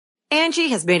Angie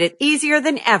has made it easier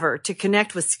than ever to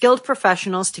connect with skilled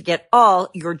professionals to get all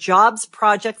your jobs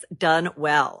projects done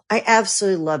well. I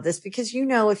absolutely love this because,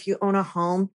 if you own a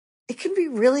home, it can be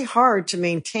really hard to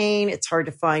maintain. It's hard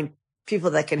to find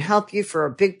people that can help you for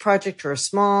a big project or a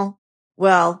small.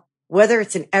 Well, whether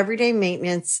it's in everyday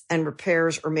maintenance and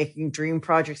repairs or making dream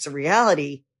projects a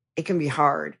reality, it can be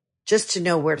hard just to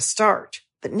know where to start.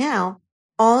 But now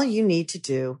all you need to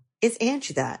do is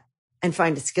Angie that and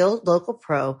find a skilled local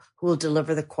pro who will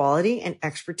deliver the quality and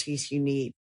expertise you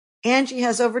need. Angie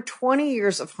has over 20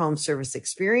 years of home service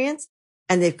experience,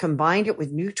 and they've combined it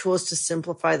with new tools to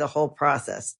simplify the whole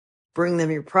process. Bring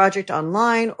them your project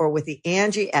online or with the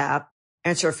Angie app,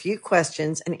 answer a few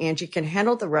questions, and Angie can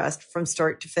handle the rest from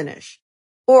start to finish.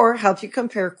 Or help you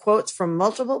compare quotes from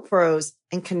multiple pros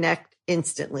and connect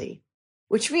instantly,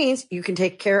 which means you can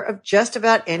take care of just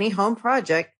about any home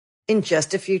project in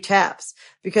just a few taps.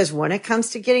 Because when it comes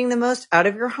to getting the most out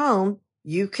of your home,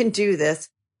 you can do this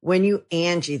when you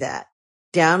Angie that.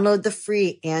 Download the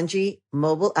free Angie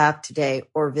mobile app today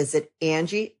or visit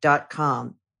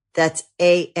Angie.com. That's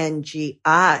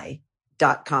ANGI.com.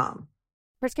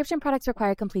 Prescription products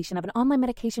require completion of an online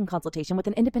medication consultation with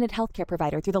an independent healthcare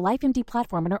provider through the LifeMD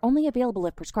platform and are only available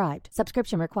if prescribed.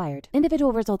 Subscription required.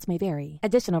 Individual results may vary.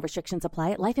 Additional restrictions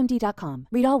apply at lifemd.com.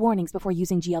 Read all warnings before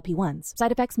using GLP-1s.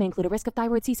 Side effects may include a risk of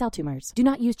thyroid C-cell tumors. Do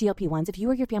not use GLP-1s if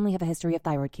you or your family have a history of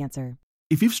thyroid cancer.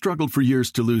 If you've struggled for years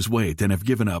to lose weight and have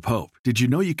given up hope, did you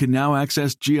know you can now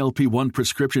access GLP-1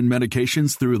 prescription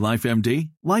medications through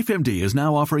LifeMD? LifeMD is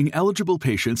now offering eligible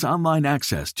patients online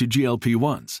access to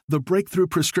GLP-1s, the breakthrough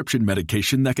prescription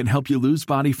medication that can help you lose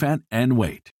body fat and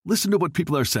weight. Listen to what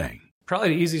people are saying.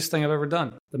 Probably the easiest thing I've ever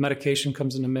done. The medication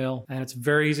comes in the mail, and it's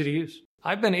very easy to use.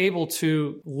 I've been able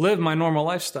to live my normal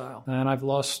lifestyle, and I've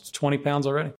lost 20 pounds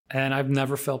already, and I've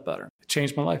never felt better. It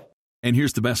changed my life. And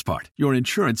here's the best part. Your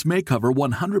insurance may cover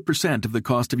 100% of the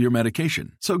cost of your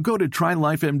medication. So go to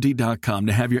TryLifeMD.com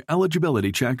to have your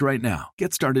eligibility checked right now.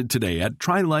 Get started today at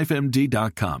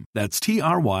TryLifeMD.com. That's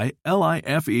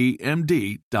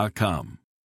TryLifeMD.com.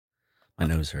 My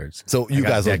nose hurts. So you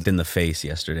guys got decked in the face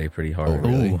yesterday pretty hard. Oh,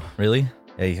 really? Ooh, really?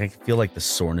 Yeah, I feel like the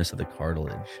soreness of the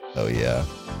cartilage. Oh, yeah.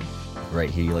 Right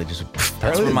here, you like just...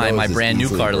 That's where my brand new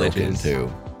cartilage is.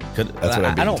 Too. That's what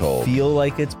I'm being told. I don't feel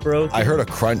like it's broken. I heard a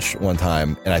crunch one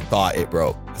time, and I thought it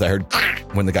broke. Because I heard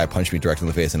when the guy punched me directly in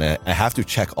the face, and I have to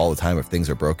check all the time if things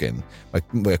are broken.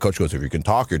 My coach goes, if you can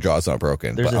talk, your jaw's not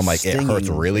broken. But I'm like, it hurts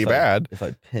really bad. If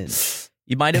I pinch.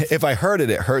 You might have... If I heard it,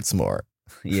 it hurts more.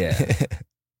 Yeah.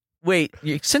 Wait,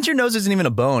 since your nose isn't even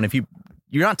a bone,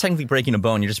 you're not technically breaking a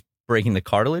bone, you're just breaking the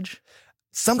cartilage?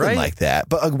 Something like that.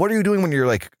 But what are you doing when you're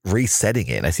like resetting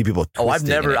it? And I see people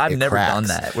twisting I've never cracks. done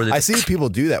that. I see people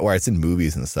do that where it's in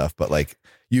movies and stuff, but like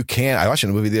you can't. I watched a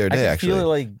movie the other day, actually. I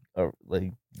feel it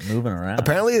like moving around.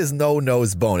 Apparently there's no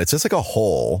nose bone. It's just like a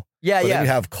hole. Yeah, but yeah. Then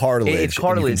you have cartilage. It's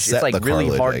cartilage. It's like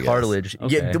really hard cartilage.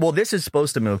 Okay. Yeah. Well, this is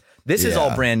supposed to move. This is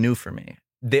all brand new for me.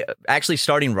 Actually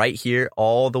starting right here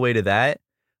all the way to that,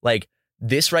 like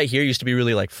this right here used to be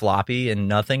really like floppy and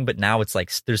nothing, but now it's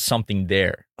like there's something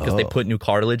there because they put new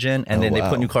cartilage in, and then they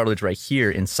put new cartilage right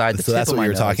here inside the tip of my nose. So that's what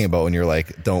you're talking about when you're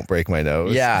like, don't break my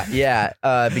nose. Yeah.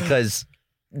 Because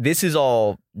this has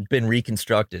all been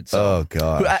reconstructed. So, oh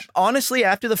gosh. Honestly,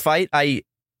 after the fight,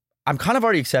 I'm kind of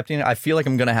already accepting it. I feel like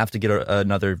I'm gonna have to get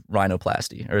another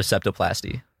rhinoplasty or a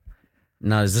septoplasty.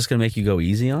 Now, is this gonna make you go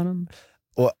easy on him?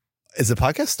 Well, is the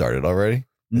podcast started already?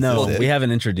 No, we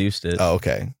haven't introduced it. Oh,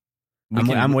 okay.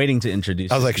 I'm waiting to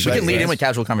introduce it. I was like, we can lead in with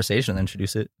casual conversation and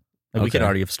introduce it. Like, we can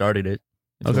already have started it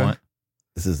if you want.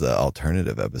 This is the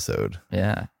alternative episode.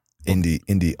 Yeah.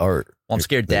 Indie art. Well, I'm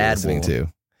scared Dad listening will.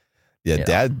 To.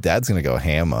 Yeah, Dad's going to go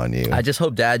ham on you. I just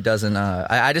hope Dad doesn't.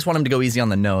 I just want him to go easy on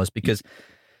the nose because...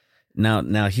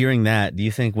 Now, hearing that, do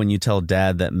you think when you tell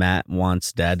Dad that Matt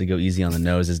wants Dad to go easy on the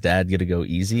nose, is Dad going to go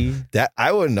easy?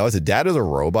 I wouldn't know. Dad is a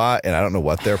robot, and I don't know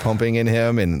what they're pumping in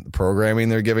him and programming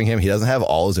they're giving him. He doesn't have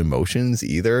all his emotions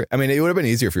either. I mean, it would have been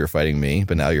easier if you were fighting me,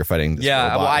 but now you're fighting this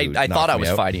robot. Well, I thought I was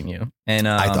fighting you. And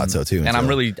I thought so too. And I'm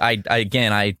really,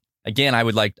 I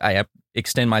would like, I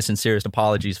extend my sincerest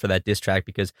apologies for that diss track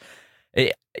because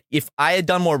if I had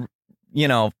done more,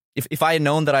 if I had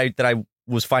known that I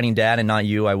was fighting Dad and not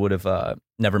you, I would have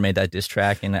never made that diss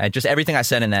track. And everything I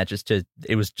said in that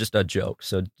it was just a joke.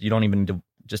 So you don't even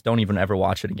ever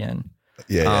watch it again.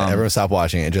 Yeah. Everyone stop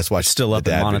watching it and just watch. Still up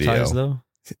and monetized though.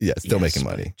 Yeah, still making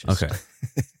money. Okay.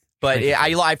 But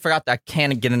I forgot that I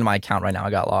can't get into my account right now. I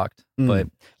got locked. But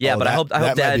yeah, but I hope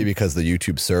that Dad might be because the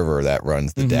YouTube server that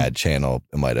runs the dad channel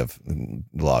might have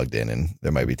logged in and they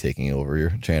might be taking over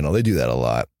your channel. They do that a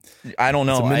lot. I don't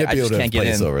know. I just can't get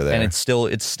in over there. and it's still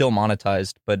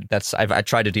monetized, but I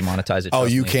tried to demonetize it. Oh,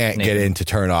 you can't get in to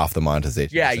turn off the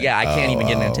monetization. Yeah, I can't even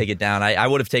get in and take it down. I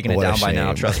would have taken it down by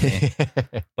now, trust me.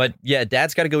 But yeah,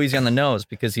 Dad's got to go easy on the nose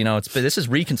because this is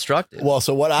reconstructed. Well,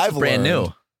 so what I've brand learned,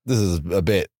 new. This is a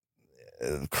bit.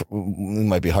 It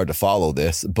might be hard to follow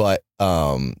this, but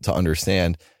to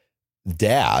understand,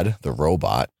 Dad, the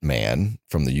robot man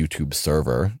from the YouTube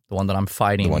server, the one that I'm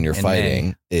fighting, the one you're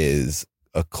fighting, is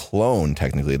a clone.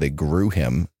 Technically, they grew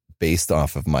him based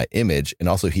off of my image, and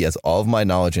also he has all of my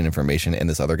knowledge and information. And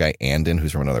this other guy, Andon,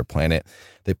 who's from another planet,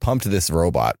 they pumped this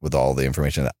robot with all the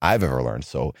information that I've ever learned.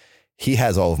 So he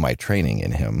has all of my training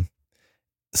in him.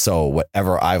 So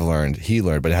whatever I've learned, he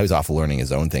learned, but he's off learning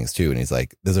his own things too. And he's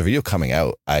like, there's a video coming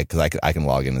out. I can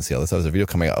log in and see all this. There's a video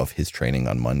coming out of his training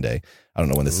on Monday. I don't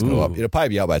know when this is going to go up. It'll probably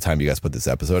be out by the time you guys put this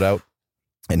episode out.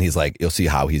 And he's like, you'll see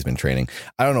how he's been training.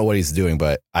 I don't know what he's doing,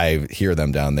 but I hear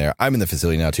them down there. I'm in the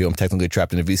facility now too. I'm technically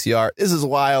trapped in a VCR. This is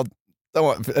wild. I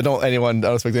don't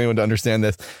expect anyone to understand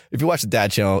this. If you watch the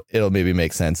Dad channel, it'll maybe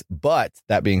make sense. But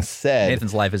that being said,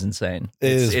 Nathan's life is insane.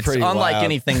 It's unlike wild.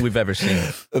 anything we've ever seen.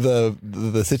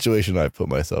 The situation I put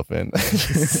myself in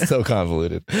is so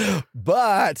convoluted.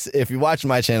 But if you watch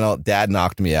my channel, Dad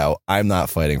knocked me out. I'm not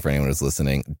fighting for anyone who's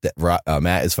listening.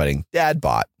 Matt is fighting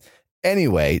Dadbot.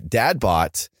 Anyway,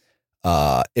 Dadbot,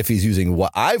 if he's using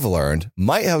what I've learned,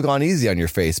 might have gone easy on your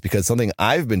face, because something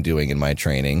I've been doing in my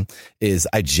training is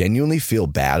I genuinely feel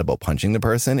bad about punching the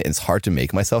person. It's hard to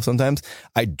make myself sometimes.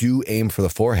 I do aim for the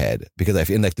forehead because I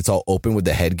feel like it's all open with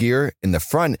the headgear in the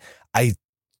front.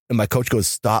 And my coach goes,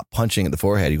 stop punching at the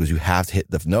forehead. He goes, you have to hit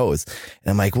the nose.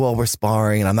 And I'm like, well, we're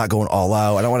sparring and I'm not going all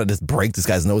out. I don't want to just break this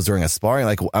guy's nose during a sparring.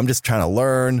 Like, I'm just trying to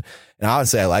learn. And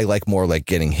honestly, I like more like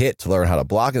getting hit to learn how to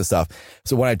block and stuff.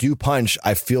 So when I do punch,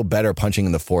 I feel better punching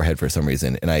in the forehead for some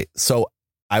reason. And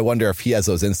I wonder if he has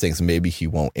those instincts. Maybe he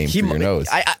won't aim for your nose.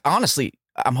 I honestly,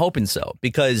 I'm hoping so,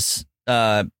 because,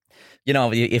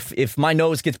 if my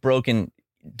nose gets broken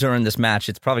during this match,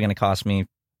 it's probably going to cost me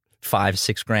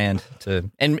 $5-6 grand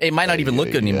and it might not even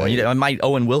look good anymore. I might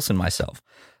Owen Wilson myself.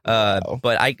 But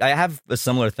I have a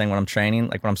similar thing when I'm training,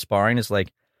 like when I'm sparring, is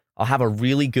like I'll have a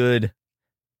really good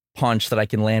punch that I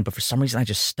can land, but for some reason I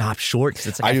just stop short because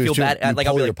it's like I feel bad. Like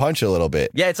I'll your punch a little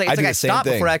bit. Yeah, it's like I stopped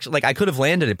before actually. Like I could have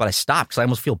landed it, but I stopped because I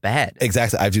almost feel bad.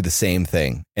 Exactly, I do the same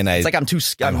thing, and it's like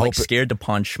I'm like scared to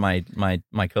punch my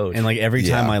coach. And like every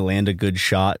time I land a good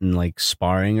shot in like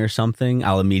sparring or something,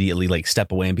 I'll immediately like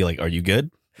step away and be like, "Are you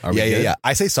good?" Yeah.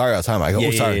 I say sorry all the time. I go,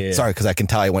 sorry, because I can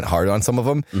tell I went hard on some of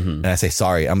them, and I say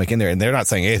sorry. I'm like in there, and they're not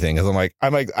saying anything because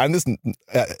I'm just.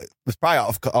 It's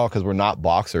probably all because we're not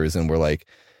boxers and we're like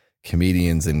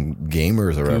comedians and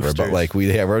gamers or whatever. But like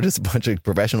we're just a bunch of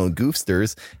professional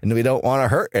goofsters, and we don't want to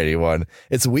hurt anyone.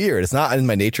 It's weird. It's not in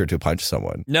my nature to punch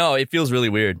someone. No, it feels really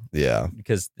weird. Yeah,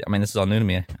 because this is all new to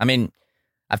me.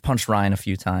 I've punched Ryan a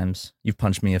few times. You've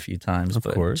punched me a few times. Of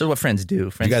course. This is what friends do.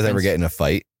 Did you guys ever get in a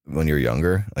fight when you were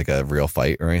younger, like a real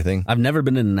fight or anything? I've never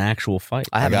been in an actual fight.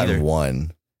 I got in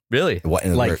one. Really?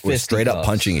 We're straight up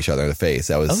punching each other in the face.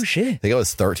 That was, shit. I think I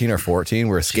was 13 or 14.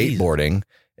 We were skateboarding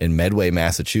in Medway,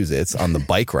 Massachusetts on the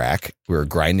bike rack. We were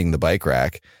grinding the bike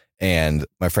rack, and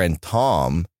my friend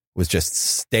Tom was just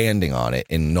standing on it,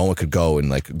 and no one could go and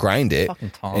like grind it.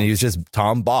 Fucking Tom. And he was just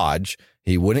Tom Bodge.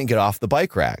 He wouldn't get off the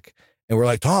bike rack. And we're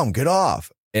like, Tom, get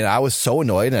off. And I was so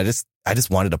annoyed, and I just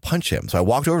wanted to punch him. So I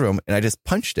walked over to him and I just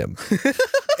punched him.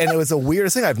 And it was the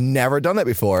weirdest thing. I've never done that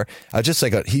before. I was just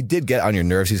like, he did get on your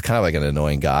nerves. He's kind of like an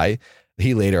annoying guy.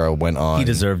 He later went on. He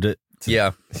deserved it.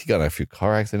 Yeah. He got in a few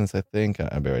car accidents, I think.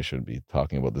 I bet I shouldn't be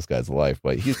talking about this guy's life,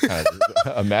 but he's kind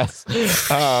of a mess. He's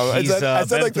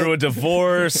been through a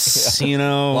divorce,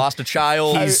 lost a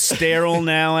child. He's sterile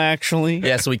now, actually.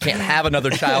 Yeah, so he can't have another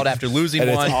child after losing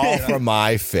and one. It's all from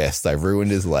my fist. I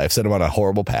ruined his life, set him on a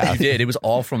horrible path. You did. It was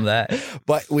all from that.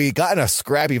 But we got in a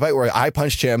scrappy fight where I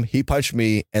punched him, he punched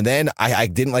me, and then I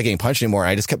didn't like getting punched anymore.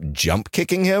 I just kept jump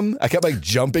kicking him. I kept like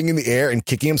jumping in the air and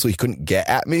kicking him so he couldn't get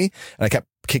at me. And I kept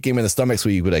kicking him in the stomach so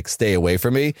he would like stay away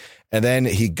from me. And then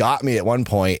he got me at one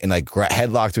point and like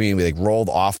headlocked me, and we like rolled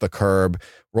off the curb,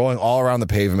 rolling all around the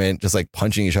pavement, just like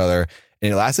punching each other.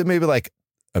 And it lasted maybe like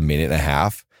a minute and a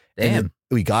half. Damn. And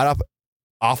we got up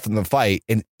off from the fight,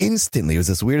 and instantly it was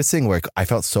this weirdest thing where I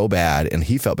felt so bad and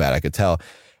he felt bad. I could tell.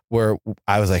 where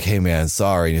I was like, hey man,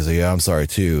 sorry. And he's like, yeah, I'm sorry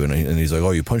too. And he's like,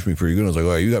 oh, you punched me pretty good. And I was like,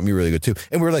 oh, you got me really good too.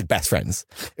 And we were like best friends.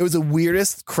 It was the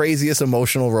weirdest, craziest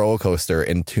emotional roller coaster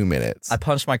in 2 minutes. I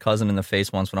punched my cousin in the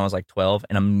face once when I was like 12,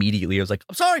 and immediately I was like,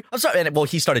 I'm sorry. And well,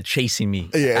 he started chasing me.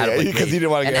 Yeah, because he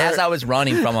didn't want to get hurt. And as I was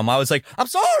running from him, I was like, I'm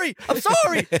sorry.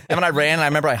 And when I ran, I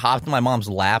remember I hopped in my mom's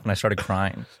lap and I started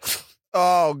crying.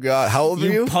 Oh, God. How old were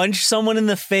you? You punched someone in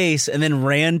the face and then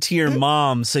ran to your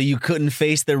mom so you couldn't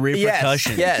face the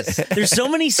repercussions. Yes. There's so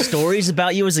many stories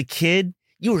about you as a kid.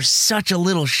 You were such a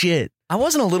little shit. I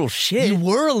wasn't a little shit. You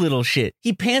were a little shit.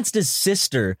 He pantsed his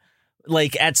sister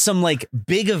like at some like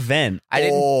big event.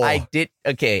 I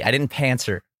didn't pants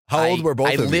her. How old were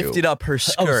both of you? I lifted up her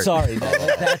skirt. Oh, sorry.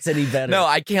 That's any better. No,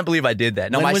 I can't believe I did that.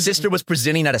 No, my sister was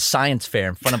presenting at a science fair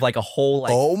in front of like a whole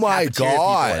like oh my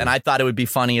God. People, and I thought it would be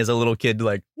funny as a little kid to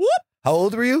like, whoop. How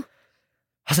old were you?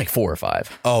 I was like 4 or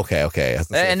 5. Oh, okay.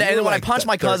 And when I punched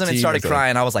my cousin and started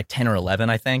crying, I was like 10 or 11,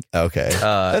 I think. Okay.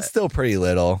 That's still pretty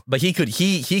little. But he could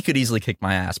easily kick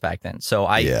my ass back then. So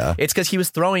it's because he was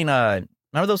throwing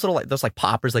remember those little those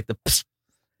poppers like the psst,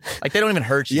 like they don't even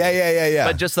hurt you. Yeah.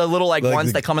 But just the little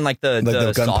ones that come in like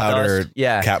the gunpowder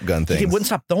cap gun things. He wouldn't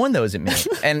stop throwing those at me.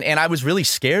 and I was really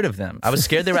scared of them. I was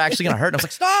scared they were actually going to hurt. And I was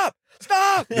like, stop.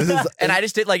 And I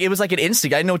just did it was like an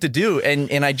instinct. I didn't know what to do.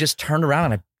 And I just turned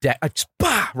around and I just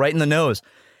right in the nose.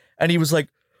 And he was like,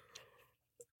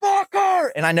 fucker.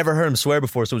 And I never heard him swear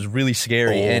before. So it was really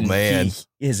scary. Oh, and man.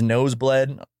 His nose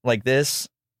bled like this.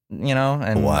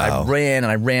 And wow.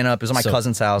 I ran up. It was at my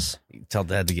cousin's house. Tell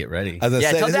Dad to get ready. Tell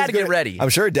Dad to get ready. I'm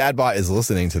sure Dadbot is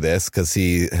listening to this because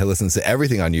he listens to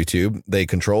everything on YouTube. They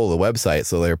control the website,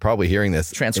 so they're probably hearing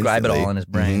this. Transcribe instantly. It all in his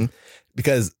brain. Mm-hmm.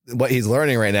 Because what he's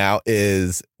learning right now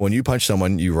is when you punch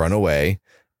someone, you run away.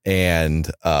 And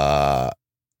what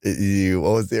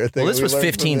was the other thing? Well, this was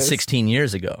 15, 16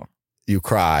 years ago. You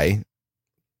cry.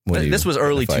 This was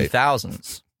early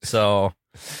 2000s. So...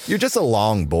 You're just a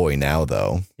long boy now,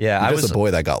 though. Yeah, I was a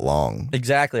boy that got long.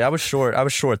 Exactly. I was short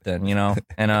then,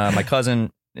 And my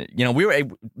cousin, we were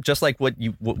just like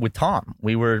with Tom.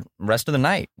 We were rest of the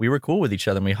night. We were cool with each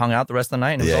other. And we hung out the rest of the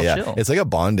night, and it was all chill. It's like a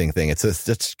bonding thing. It's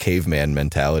just caveman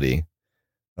mentality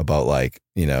about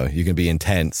you can be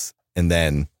intense and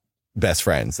then best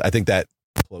friends. I think that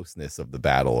closeness of the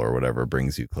battle or whatever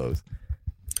brings you close.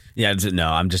 Yeah, no,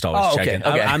 I'm just always checking.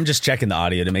 Okay. I'm just checking the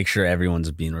audio to make sure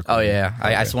everyone's being recorded. Oh, yeah.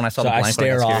 Okay. When I saw the blank, I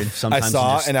stare off sometimes. I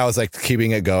saw and I was like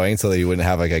keeping it going so that you wouldn't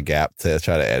have like a gap to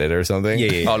try to edit or something.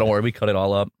 Yeah. Oh, don't worry. We cut it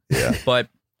all up. Yeah. But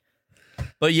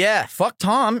yeah, fuck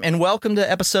Tom, and welcome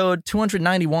to episode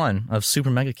 291 of Super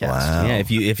Megacast. Wow. Yeah,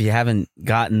 if you haven't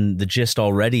gotten the gist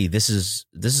already, this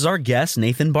is our guest,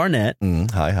 Nathan Barnatt.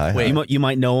 Hi. Wait, you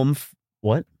might know him.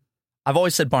 What? I've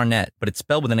always said Barnett, but it's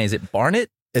spelled with an A. Is it Barnatt?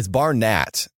 It's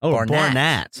Barnatt. Oh,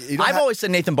 Barnatt. I've always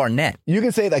said Nathan Barnett. You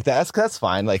can say it like that. That's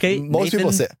fine. Like most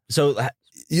people say. So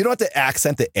you don't have to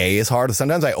accent the A as hard.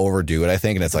 Sometimes I overdo it, I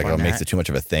think, and it's like it makes it too much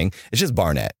of a thing. It's just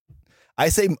Barnett. I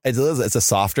say it's a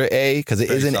softer A because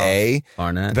it is an A.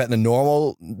 Barnatt. But the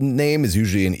normal name is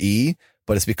usually an E.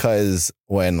 But it's because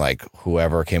when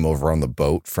whoever came over on the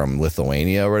boat from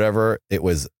Lithuania or whatever,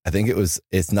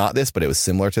 it's not this, but it was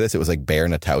similar to this. It was like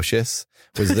Barnatt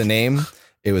was the name.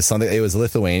 It was something. It was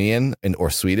Lithuanian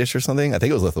or Swedish or something. I think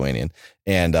it was Lithuanian.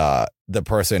 And the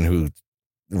person who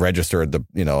registered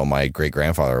my great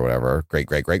grandfather or whatever, great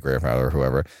grandfather or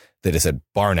whoever, they just said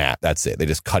Barnatt. That's it. They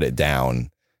just cut it down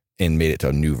and made it to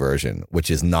a new version, which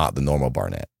is not the normal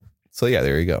Barnatt. So yeah,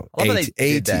 there you go.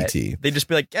 ATT. They just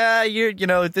be like,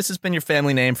 this has been your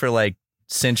family name for like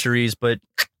centuries, but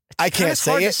I can't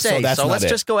say it, so that's not let's it.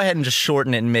 just go ahead and just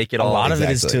shorten it and make it a all. A lot of it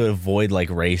is to avoid like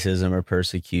racism or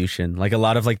persecution. Like a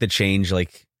lot of like the change,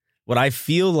 like what I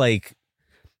feel like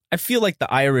the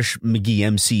Irish McGee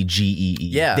MCGEE.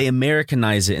 Yeah, they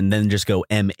Americanize it and then just go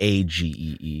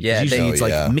MAGEE. Yeah, usually it's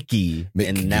like Mickey,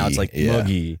 and now it's like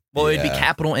Muggy. Well, it'd be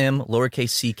capital M, lowercase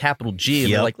c, capital G.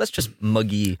 And they're like, let's just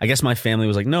Muggy. I guess my family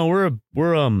was like, no,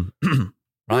 we're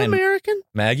American.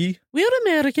 Maggie? We're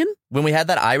American. When we had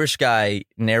that Irish guy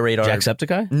narrate our...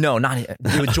 Jacksepticeye? No, not... It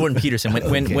was Jordan Peterson.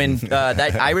 When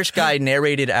that Irish guy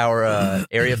narrated our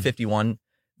Area 51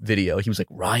 video, he was like,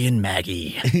 Ryan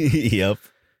Maggie. Yep.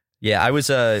 Yeah, I was...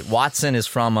 Watson is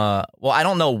from... well, I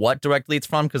don't know what directly it's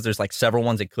from because there's like several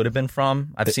ones it could have been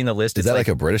from. I've seen the list. Is that like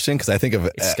a British thing? Because I think of...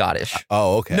 It's Scottish.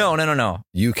 Oh, okay. No.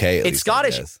 UK, it's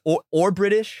Scottish or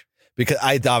British. Because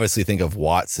I obviously think of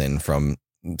Watson from...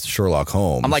 Sherlock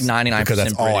Holmes. I'm like 99% because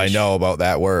that's British. all I know about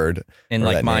that word. In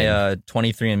like my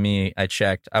 23andMe, I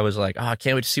checked. I was like, I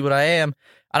can't wait to see what I am.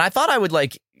 And I thought I would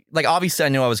like obviously I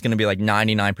knew I was going to be like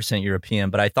 99%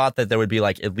 European, but I thought that there would be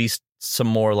like at least some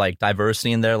more like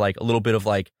diversity in there, like a little bit of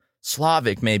like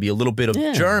Slavic, maybe a little bit of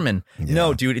German. Yeah.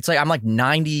 No, dude, it's like I'm like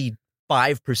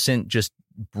 95% just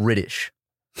British.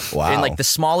 Wow. And like the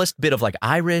smallest bit of like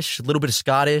Irish, a little bit of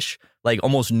Scottish, like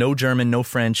almost no German, no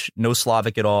French, no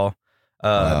Slavic at all.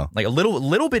 Like a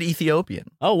little bit Ethiopian.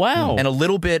 Oh wow. And a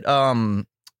little bit Ashkenazi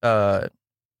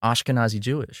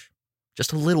Jewish.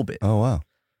 Just a little bit. Oh wow.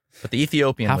 But the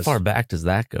Ethiopian How was far back does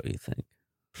that go, you think?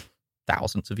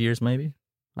 thousands of years, maybe.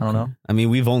 I don't know. I mean,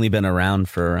 we've only been around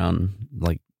for around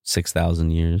like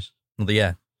 6,000 years. Well,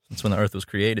 yeah, that's when the Earth was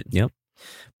created. Yep.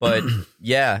 But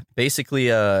yeah, basically,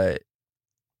 it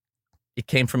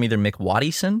came from either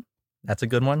McWattieson. That's a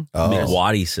good one. Oh.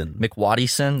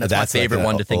 McWattieson. That's my favorite like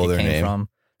one to think it came name. from.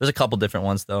 There's a couple different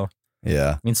ones though.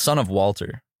 Yeah. I mean, son of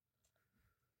Walter.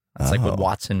 That's like what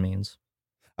Watson means.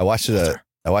 I watched it.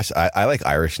 I like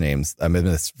Irish names. I've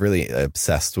been really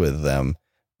obsessed with them.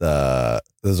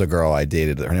 There's a girl I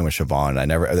dated. Her name was Siobhan.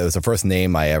 That was the first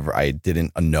name I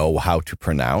didn't know how to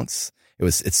pronounce.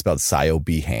 It's spelled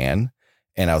Siobehan.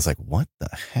 And I was like, what the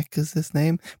heck is this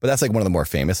name? But that's like one of the more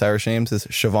famous Irish names is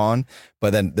Siobhan.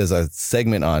 But then there's a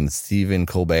segment on Stephen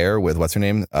Colbert with what's her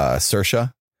name?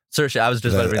 Saoirse. Saoirse, I was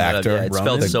just about to bring that up. Yeah, it's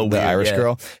spelled so weird. The Irish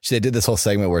girl. They did this whole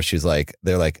segment where she's like,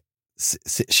 they're like,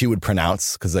 she would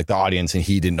pronounce, because like the audience and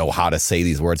he didn't know how to say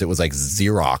these words. It was like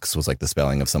Xerox was like the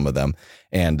spelling of some of them.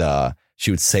 And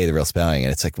she would say the real spelling.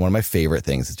 And it's like one of my favorite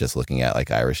things is just looking at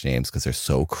like Irish names because they're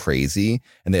so crazy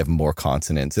and they have more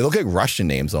consonants. They look like Russian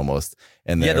names almost.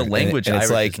 And the language and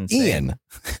it's Irish like is Ian.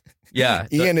 Yeah.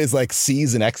 Ian is like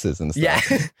C's and X's and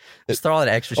stuff. Yeah. Just throw all that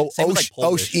extra shit. Same with, like,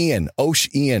 Polish.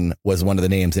 Ocean was one of the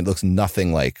names. And it looks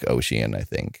nothing like Ocean, I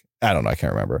think. I don't know. I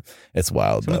can't remember. It's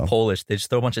wild. Some of the Polish, they just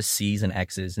throw a bunch of C's and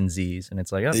X's and Z's, and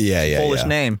it's like, oh, yeah, Polish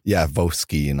name. Yeah,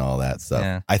 Voski and all that stuff.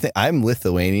 Yeah. I think I'm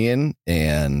Lithuanian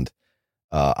and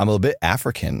I'm a little bit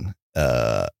African.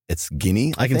 It's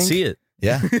Guinea. I can see it.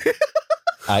 Yeah.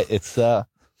 I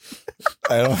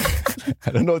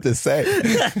don't know what to say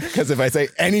because if I say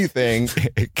anything,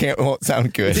 it won't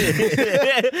sound good.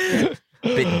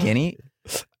 Bit Guinea.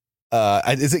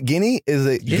 Is it Guinea?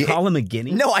 Did you call him a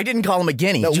guinea? No, I didn't call him a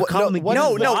guinea. Did you call him a guinea?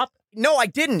 No, I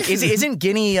didn't. Isn't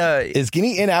Guinea? Is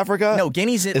Guinea in Africa? No,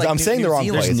 Guinea's in. Like, I'm saying New the wrong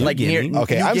Zealand. place. Like near,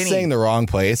 okay, New I'm Guinea. saying the wrong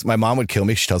place. My mom would kill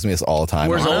me. She tells me this all the time.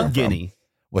 Where's Old Guinea?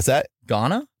 What's that?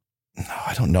 Ghana? No,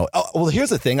 I don't know. Oh, well,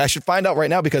 here's the thing. I should find out right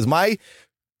now because my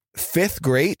 5th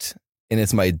great, and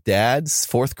it's my dad's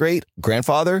 4th great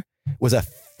grandfather, was a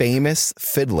famous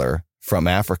fiddler from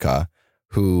Africa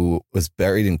who was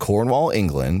buried in Cornwall,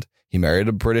 England. He married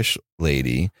a British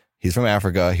lady. He's from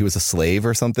Africa. He was a slave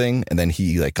or something. And then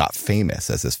he like got famous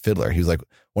as this fiddler. He was like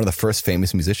one of the first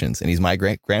famous musicians. And he's my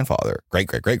great grandfather.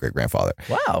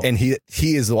 Wow. And he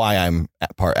is why I'm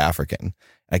part African.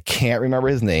 I can't remember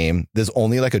his name. There's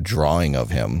only like a drawing of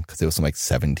him because it was some like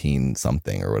 17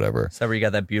 something or whatever. Is that where you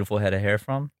got that beautiful head of hair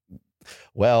from?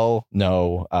 Well,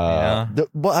 no. Yeah.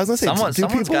 Well, I was gonna say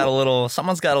someone's got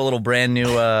a little brand new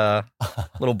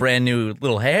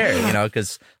little hair, you know,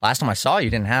 because last time I saw you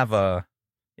didn't have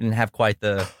quite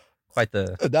the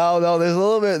No, there's a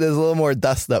little more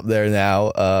dust up there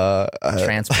now.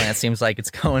 Transplant seems like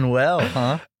it's going well,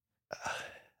 huh?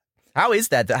 How is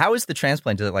that? How is the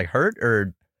transplant? Does it like hurt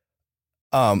or?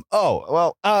 It doesn't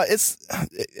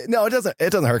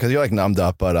hurt because you're like numbed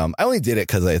up, but I only did it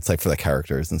because it's like for the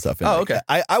characters and stuff. And okay.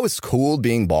 I was cool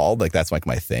being bald, like that's like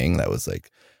my thing. That was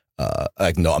like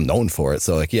no, I'm known for it.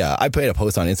 So like, yeah, I made a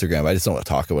post on Instagram. I just don't want to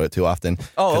talk about it too often.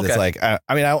 Oh, okay. It's like, I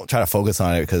don't try to focus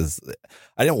on it because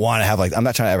I didn't want to have like, I'm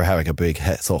not trying to ever have like a big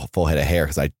full head of hair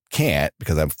because I can't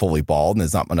because I'm fully bald and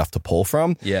there's not enough to pull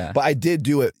from. Yeah. But I did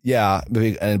do it. Yeah. But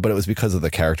it was because of the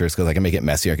characters because I can make it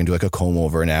messier. I can do like a comb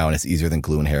over now and it's easier than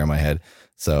gluing hair in my head.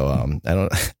 So I didn't know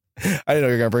you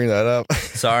were going to bring that up.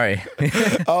 Sorry.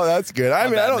 Oh, that's good. I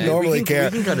don't normally care.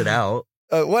 We can cut it out.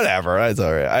 Whatever, it's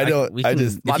all right.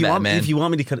 If you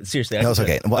want me to cut it seriously, no, it's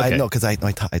okay. Well, okay. I know because I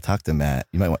talked to Matt.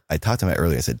 I talked to Matt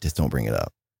earlier. I said just don't bring it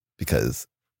up because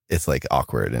it's like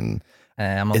awkward and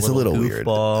it's a little weird.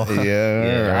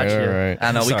 Yeah, gotcha. Right.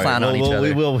 I know we clown on each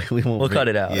other. We'll cut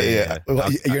it out. Yeah. Well,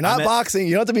 you're not boxing.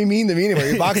 You don't have to be mean to me anymore.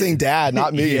 You're boxing Dad,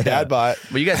 not me. Yeah. Dad bot.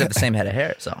 But you guys have the same head of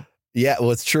hair, so. Yeah,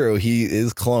 well, it's true. He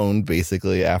is cloned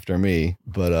basically after me,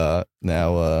 but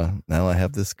now I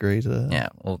have this great. Yeah,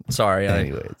 well, sorry.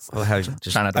 Anyways, we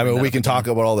can talk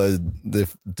about all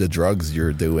the drugs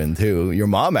you're doing too. Your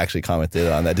mom actually commented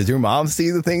on that. Did your mom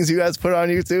see the things you guys put on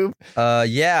YouTube?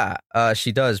 Yeah,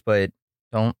 she does, but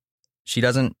she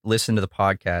doesn't listen to the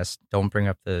podcast. Don't bring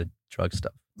up the drug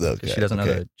stuff. Okay, she doesn't know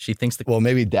that. She thinks well,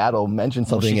 maybe Dad will mention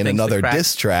something in another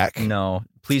diss track. No,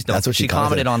 please don't. That's what she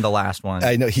commented on the last one.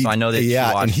 I know. I know that.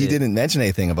 Yeah, and he didn't mention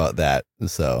anything about that.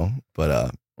 So,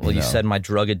 but Well, you said my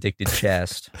drug-addicted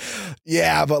chest.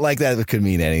 Yeah, but like that could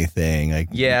mean anything. Like,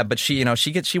 yeah, but she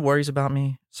worries about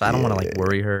me, so I don't want to like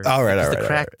worry her. All right.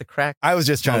 The crack. I was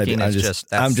just trying to.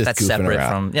 That's separate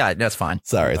from. Yeah, that's fine.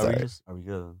 Sorry. Are we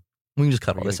good? We can just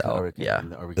cut all this out. Yeah.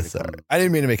 Sorry. I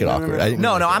didn't mean to make it awkward.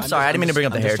 No, I'm sorry. I didn't mean to bring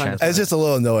up the hair transplant. I was just a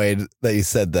little annoyed that you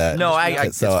said that. No, I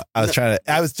was trying to.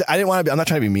 I didn't want to be. I'm not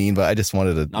trying to be mean, but I just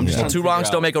wanted to. I'm just two wrongs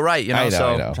don't make a right. You know. I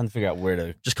know. I'm trying to figure out where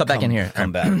to just cut back in here.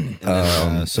 Come back.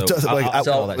 We're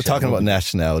talking about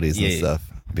nationalities and stuff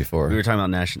before. We were talking about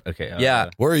national. Okay. Yeah.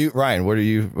 Where are you, Ryan? What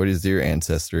is your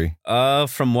ancestry?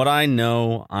 From what I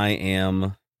know, I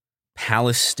am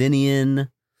Palestinian,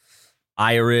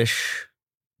 Irish,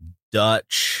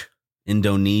 Dutch,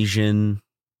 Indonesian.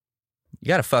 You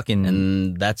got to fucking...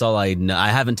 And that's all I know. I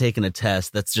haven't taken a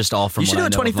test. That's just all from what I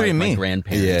know of my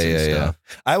grandparents and stuff.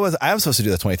 I was supposed to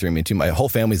do the 23andMe too. My whole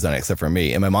family's done it except for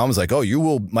me. And my mom was like, oh,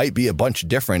 might be a bunch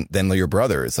different than your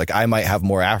brothers. Like I might have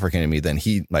more African in me than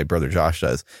my brother Josh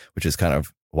does, which is kind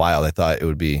of wild. I thought it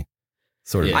would be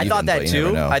sort of I thought that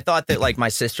too. I thought that like my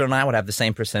sister and I would have the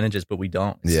same percentages, but we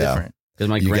don't. It's different.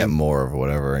 Because you get more of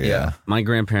whatever. Yeah. My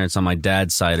grandparents on my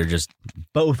dad's side are just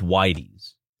both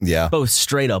whiteys. Yeah. Both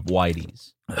straight up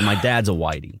whiteys. My dad's a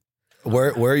whitey.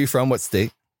 Where are you from? What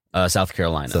state? South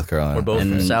Carolina. South Carolina. We're both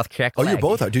from South Carolina. Oh, you're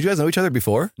both. Did you guys know each other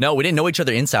before? No, we didn't know each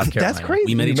other in South Carolina. That's crazy.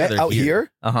 We met each other out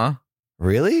here? Uh-huh.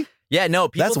 Really? Yeah, no,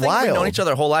 people That's think wild. we've known each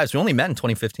other our whole lives. We only met in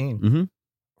 2015. Mm-hmm.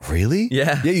 Really?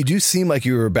 Yeah. Yeah, you do seem like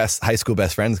you were high school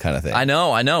best friends kind of thing. I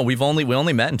know. We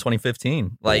only met in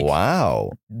 2015. Like,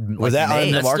 wow. Was that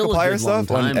on the Markiplier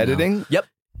stuff? On editing? Now. Yep.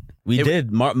 We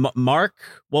did. Mark.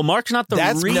 Well, Mark's not the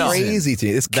reason. That's crazy to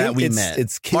me. We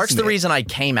met. Mark's the reason I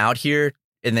came out here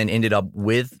and then ended up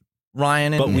with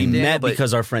Ryan. But we met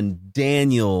because our friend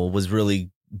Daniel was really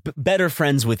better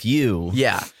friends with you.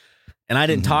 Yeah. And I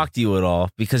didn't talk to you at all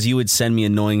because you would send me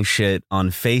annoying shit on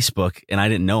Facebook and I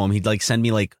didn't know him. He'd like send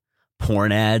me like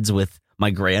porn ads with my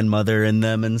grandmother in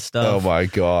them and stuff. Oh my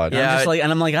God.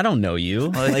 And I'm like, I don't know you.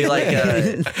 Well,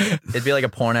 it'd be like a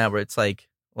porn ad where it's like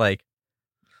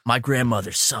my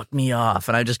grandmother sucked me off,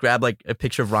 and I just grab like a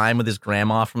picture of Ryan with his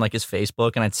grandma from like his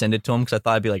Facebook, and I'd send it to him because I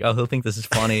thought I'd be like, oh, he'll think this is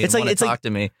funny. It's like talk to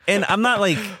me. And I'm not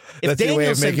like if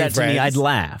Daniel said that to me, I'd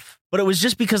laugh. But it was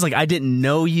just because like I didn't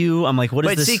know you. I'm like, what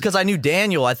is this? See, because I knew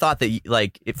Daniel, I thought that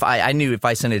like if I knew if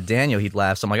I sent it to Daniel, he'd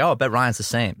laugh. So I'm like, oh, I bet Ryan's the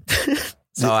same.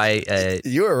 So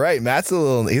you were right. Matt's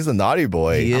he's a naughty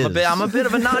boy. I'm a bit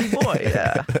of a naughty boy.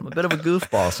 Yeah, I'm a bit of a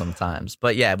goofball sometimes.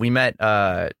 But yeah, we met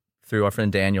through our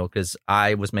friend Daniel because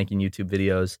I was making YouTube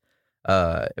videos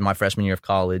in my freshman year of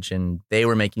college, and they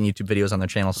were making YouTube videos on their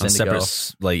channel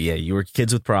Syndigo. You were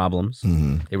kids with problems.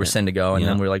 Mm-hmm. They were Syndigo, and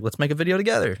then we were like, let's make a video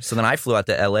together. So then I flew out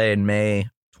to LA in May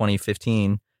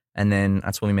 2015, and then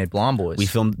that's when we made Blonde Boys. We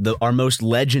filmed our most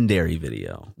legendary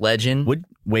video. Legend.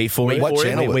 Wait for it.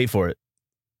 Wait for it.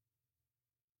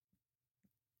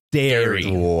 Dairy.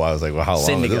 Oh, I was like, well, how long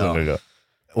Syndigo. was this going to go?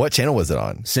 What channel was it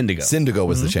on? Syndigo. Syndigo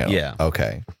was the channel. Yeah.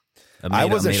 Okay. I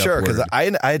wasn't sure because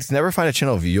I'd never find a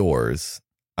channel of yours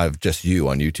of just you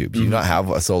on YouTube. Do you not have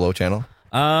a solo channel?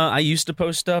 I used to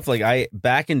post stuff like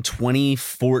back in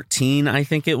 2014, I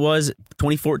think it was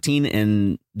 2014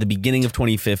 and the beginning of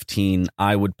 2015,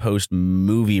 I would post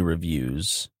movie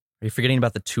reviews. Are you forgetting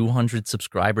about the 200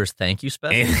 subscribers thank you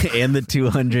special? And the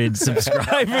 200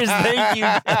 subscribers thank you.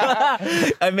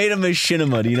 I made a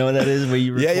machinima. Do you know what that is? Where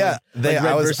you record,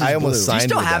 I almost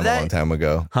signed with them a long time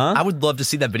ago. Huh? I would love to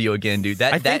see that video again, dude.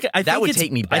 That would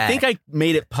take me back. I think I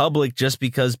made it public just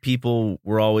because people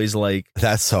were always like...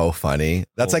 That's so funny.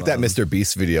 That's like that Mr.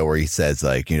 Beast video where he says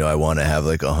like, I want to have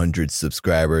like 100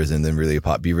 subscribers and then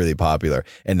be really popular.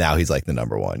 And now he's like the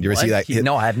number one. You ever see that?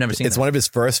 No, I've never seen it. It's one of his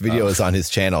first videos on his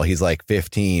channel. He's like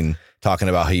 15 talking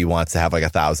about how he wants to have like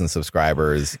 1,000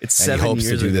 subsubscribers. It's and 7 he hopes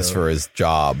years to do ago. this for his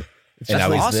job. And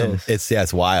now awesome.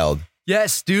 It's wild.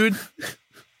 Yes, dude.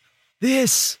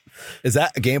 This is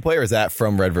that a gameplay or is that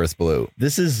from Red vs. Blue?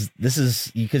 This is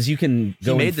because you can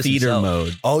go in theater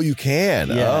mode. Oh, you can.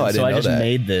 Yeah, I didn't know that. I just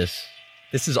made this.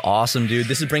 This is awesome, dude.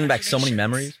 This is bringing back so many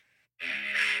memories.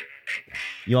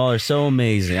 Y'all are so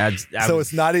amazing. So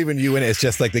it's not even you in it. It's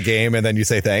just like the game, and then you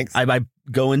say thanks. I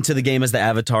go into the game as the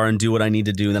avatar and do what I need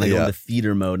to do, and then I go into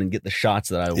theater mode and get the shots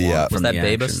that I want. Yeah. Was that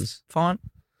Babus font?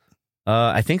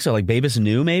 I think so. Like Babus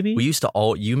New, maybe. We used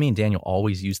to you, me, and Daniel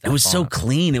always used that. It was font. so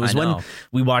clean. It was when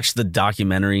we watched the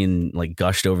documentary and like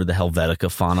gushed over the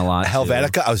Helvetica font a lot.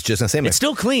 Helvetica. Too. I was just gonna say it's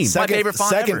still clean. My favorite font.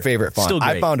 Second favorite font. Still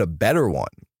great. I found a better one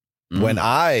when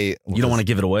I. You don't want to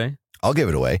give it away. I'll give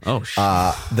it away. Oh, shit.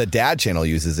 The dad channel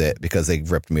uses it because they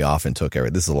ripped me off and took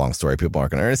everything. This is a long story. People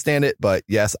aren't going to understand it. But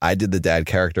yes, I did the dad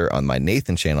character on my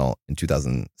Nathan channel in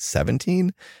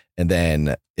 2017. And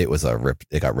then it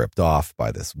got ripped off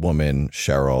by this woman,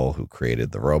 Cheryl, who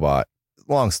created the robot.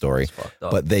 Long story,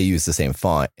 but they use the same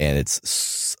font, and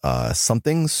it's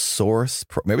something Source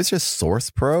Pro. Maybe it's just Source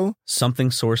Pro.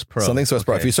 Something Source Pro. Something Source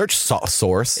Pro. If you search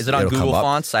Source, is it on Google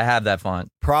Fonts? I have that font.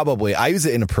 Probably. I use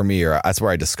it in a Premiere. That's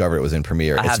where I discovered it was in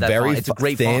Premiere. It's very it's a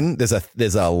great thin. font.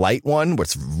 There's a light one where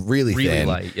it's really thin,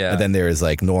 light, yeah. And then there's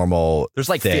like normal. There's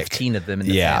like thick. 15 of them in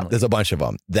the family. There's a bunch of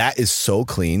them. That is so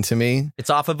clean to me. It's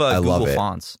off of Google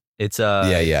Fonts. It's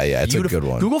yeah. It's a good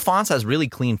one. Google Fonts has really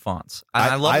clean fonts.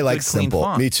 I love I like good, clean simple.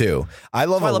 font. Me too. I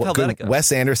love Helvetica.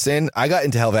 Wes Anderson. I got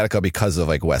into Helvetica because of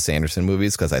like Wes Anderson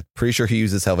movies because I'm pretty sure he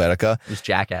uses Helvetica. It was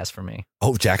Jackass for me.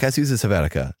 Oh, Jackass uses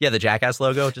Helvetica. Yeah, the Jackass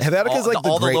logo. Just Helvetica is like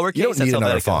all the lowercase. You don't need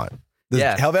another Helvetica. font.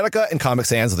 Helvetica and Comic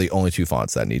Sans are the only two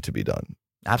fonts that need to be done.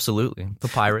 Absolutely.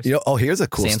 Papyrus. Here's a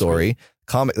cool story.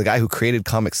 The guy who created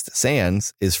Comic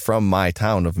Sans is from my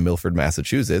town of Milford,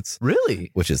 Massachusetts. Really?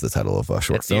 Which is the title of a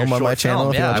short That's film on my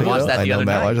channel. Yeah, I watched that the other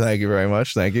night. Thank you very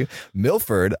much. Thank you.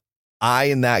 Milford, I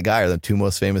and that guy are the two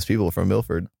most famous people from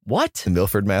Milford. What? In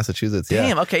Milford, Massachusetts.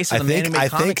 Damn. Yeah. Okay. So I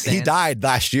think he died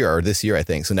last year or this year. I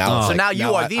think so. Now,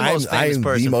 you are the most famous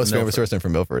person. The most famous person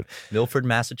from Milford. Milford,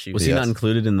 Massachusetts. Was he not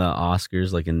included in the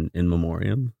Oscars, like in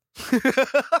memoriam?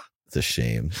 It's a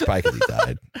shame. Probably because he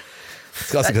died.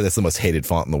 It's also because it's the most hated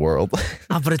font in the world.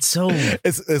 But it's so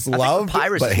it's loved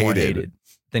but hated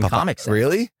than Comic Sans.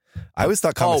 Really? I always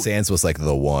thought Comic Sans was like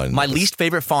the one. My least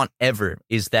favorite font ever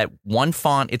is that one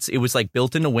font. It was like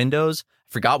built into Windows.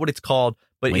 I forgot what it's called,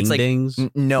 but it's like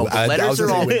no. The letters are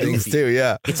all goofy too.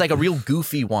 Yeah, it's like a real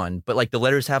goofy one, but like the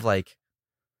letters have like.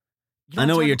 I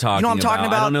know what you're talking about. You know what I'm talking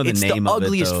about? I don't know the name of it. It's the of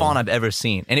ugliest it, font I've ever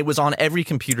seen, and it was on every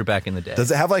computer back in the day.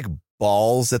 Does it have like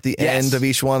balls at the end of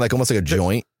each one, like almost like a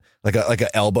joint? Like an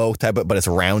elbow type of, but it's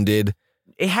rounded.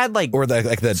 It had like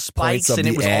the spikes points of and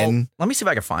it was the end. all. Let me see if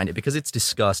I can find it because it's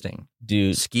disgusting,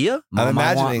 dude. Skia? I'm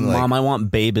imagining Mom, I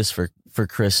want Babus for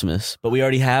Christmas, but we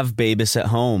already have Babus at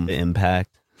home.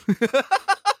 Impact.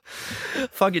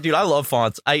 Fuck it, dude. I love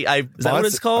fonts. Is that what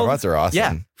it's called? Fonts are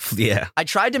awesome. Yeah. I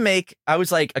tried to make. I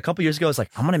was like a couple years ago. I was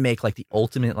like, I'm gonna make like the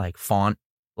ultimate like font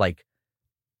like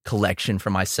collection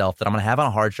for myself that I'm gonna have on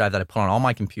a hard drive that I put on all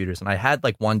my computers. And I had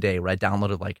like one day where I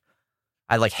downloaded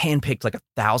I handpicked like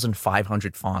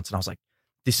 1,500 fonts, and I was like,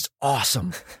 "This is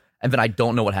awesome." And then I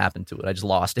don't know what happened to it. I just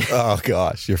lost it. Oh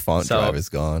gosh, your font drive is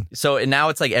gone. So and now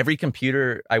it's like every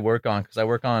computer I work on, because I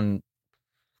work on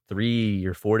 3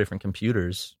 or 4 different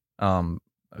computers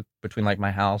between like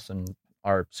my house and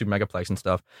our super megaplex and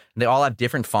stuff. And they all have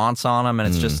different fonts on them, and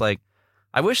it's just like,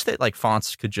 I wish that like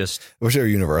fonts could just. I wish they were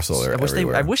universal. I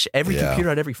wish every computer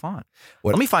had every font.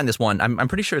 Let me find this one. I'm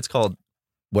pretty sure it's called.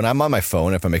 When I'm on my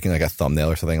phone, if I'm making like a thumbnail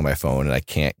or something on my phone and I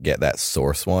can't get that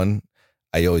source one,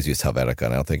 I always use Helvetica,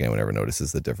 and I don't think anyone ever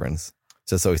notices the difference.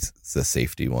 It's a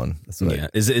safety one. That's what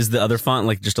Is the other font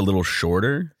like just a little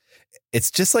shorter?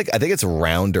 It's just like, I think it's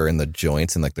rounder in the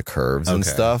joints and like the curves and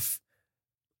stuff.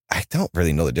 I don't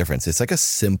really know the difference. It's like a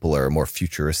simpler, more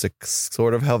futuristic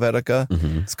sort of Helvetica.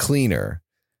 Mm-hmm. It's cleaner.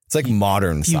 It's like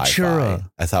modern sci-fi.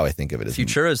 That's how I think of it.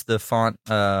 Futura is the font.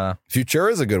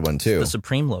 Futura is a good one too. The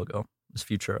Supreme logo is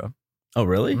Futura. Oh,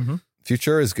 really? Mm-hmm.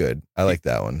 Futura is good. I like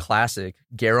that one. Classic.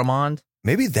 Garamond.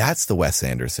 Maybe that's the Wes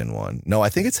Anderson one. No, I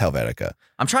think it's Helvetica.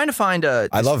 I'm trying to find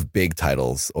I love big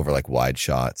titles over like wide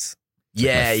shots. It's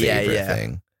yeah.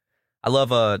 Thing. I love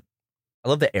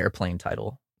the airplane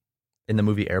title in the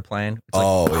movie Airplane. It's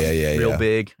like, real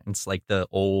big. It's like the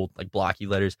old like blocky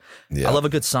letters. Yeah. I love a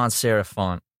good sans serif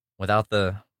font without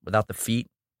the feet.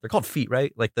 They're called feet,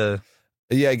 right? Like the.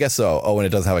 Yeah, I guess so. Oh, and it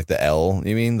doesn't have like the L.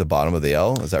 You mean the bottom of the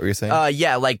L? Is that what you're saying?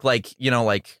 Yeah, like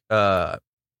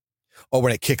Oh,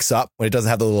 when it kicks up, when it doesn't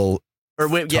have the little. Or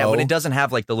when it doesn't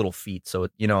have like the little feet. So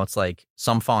it's like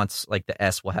some fonts like the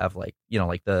S will have like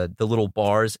like the little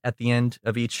bars at the end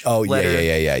of each. Oh letter.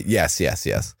 yeah. Yes.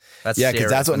 That's because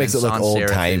that's what makes it look old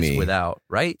timey. Without,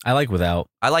 right? I like without.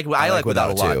 I like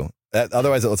without a lot too.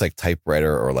 Otherwise, it looks like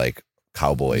typewriter or like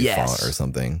cowboy font or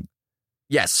something.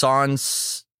 Yes,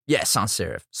 sans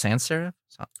serif. Sans serif?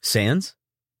 Sans?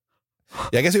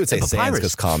 Yeah, I guess we would say sans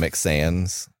because Comic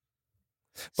Sans.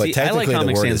 But see, technically, I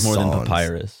like Comic Sans more than sans.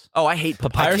 Papyrus. Oh, I hate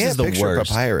Papyrus. Is the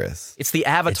worst. Papyrus. It's the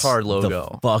Avatar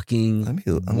logo. The fucking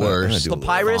worst.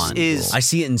 Papyrus is. I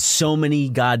see it in so many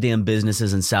goddamn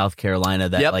businesses in South Carolina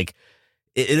that like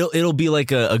It'll be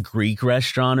like a Greek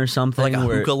restaurant or something, like a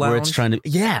hookah lounge? where it's trying to.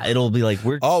 Yeah, it'll be like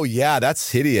Oh yeah,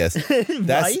 that's hideous. That's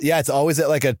Right? yeah. It's always at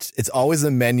it's always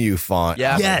a menu font.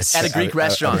 Yeah, Yes. at a Greek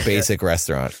restaurant. a basic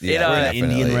restaurant. It, Yeah, or an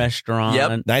definitely. Indian restaurant. Yep.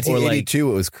 or like-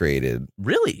 1982, it was created.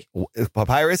 Really?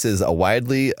 Papyrus is a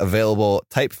widely available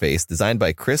typeface designed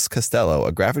by Chris Costello,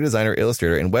 a graphic designer,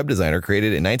 illustrator, and web designer.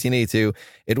 Created in 1982,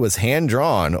 it was hand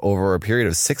drawn over a period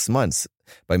of 6 months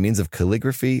by means of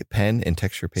calligraphy, pen, and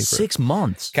texture paper. 6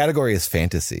 months. Category is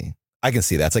fantasy. I can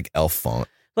see that's like elf font.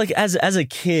 Like as a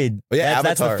kid, Oh, yeah,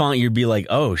 that's the Avatar. font you'd be like,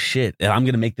 oh shit, I'm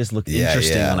gonna make this look Yeah,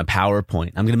 interesting yeah. on a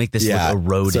PowerPoint. I'm gonna make this look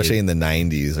eroded. especially in the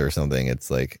 90s or something. It's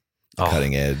like Oh.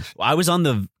 cutting edge. I was on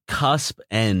the cusp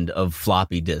end of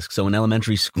floppy disks. So in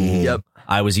elementary school, Yep.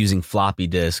 I was using floppy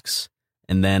disks.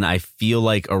 And then I feel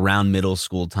like around middle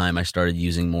school time, I started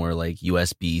using more like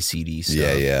USB CD stuff.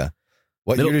 Yeah.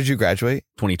 What year did you graduate?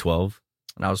 2012.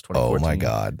 And I was Oh 2014. my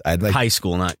God. I had like High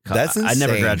school, not That's I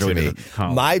never insane to graduated. me.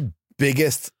 college. my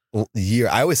biggest year.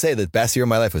 I always say the best year of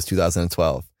my life was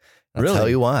 2012. I'll Really? tell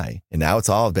you why. And now it's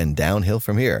all been downhill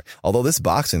from here. Although this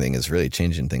boxing thing is really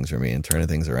changing things for me and turning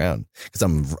things around because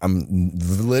I'm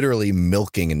literally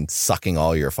milking and sucking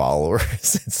all your followers.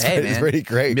 It's man. pretty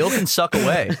great. Milk and suck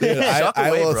away. Dude, Suck I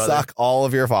away, will brother. suck all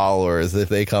of your followers if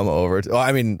they come over.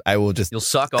 I mean, I will just. You'll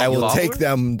suck all I will your take followers?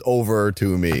 them over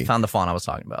to me. Found the font I was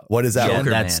talking about. What is that? Yeah, one?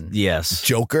 that's Man. yes.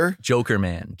 Joker? Joker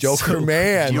Man. Joker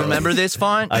Man. Do you remember this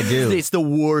font? I do. It's the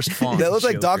worst font. That looks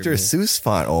like Joker, Dr. man. Seuss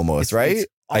font almost, right? it's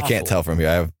I can't awful. tell from here.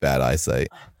 I have bad eyesight.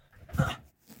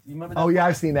 Oh yeah,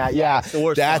 I've seen that. Yeah, the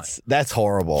worst that's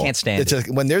horrible. Can't stand it's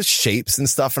just when there's shapes and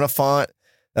stuff in a font.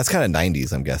 That's kind of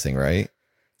 90s, I'm guessing, right?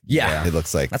 Yeah. It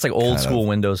looks like That's like old kind school of-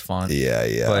 Windows font.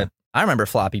 Yeah. But I remember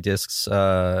floppy disks.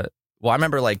 Well, I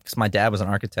remember like 'cause my dad was an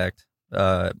architect,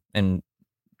 and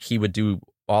he would do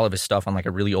all of his stuff on like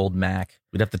a really old Mac.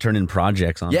 We'd have to turn in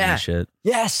projects on Yeah. that shit.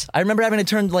 Yes, I remember having to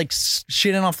turn like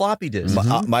shit in on floppy disks.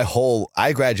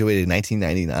 I graduated in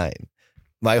 1999.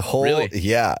 My whole Really?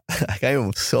 yeah, I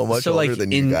am so much So older like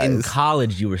than you guys. in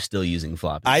college, you were still using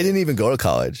floppy. I didn't even go to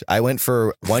college. I went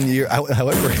for 1 year. I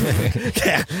went for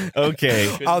yeah.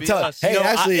 Okay. I'll tell. us. Hey, No,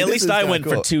 actually, at this least is I kinda went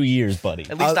cool. for 2 years, buddy.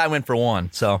 At least I went for one.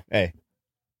 So Hey.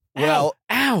 Well,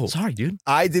 Ow. sorry, dude.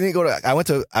 I didn't go to. I went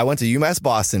to UMass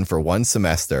Boston for one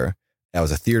semester. I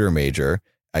was a theater major.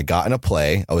 I got in a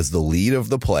play. I was the lead of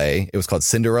the play. It was called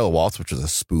Cinderella Waltz, which was a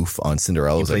spoof on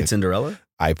Cinderella. It You was played like Cinderella?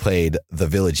 I played the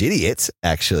village idiot,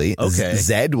 actually. Okay.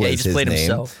 Zed was Yeah, he just his played name.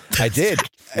 himself. I did.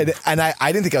 And I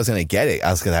didn't think I was going to get it.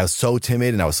 I was so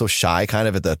timid and I was so shy kind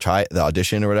of at the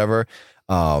audition or whatever.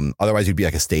 Otherwise you'd be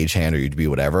like a stagehand or you'd be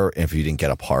whatever if you didn't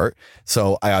get a part.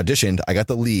 So I auditioned, I got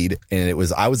the lead, and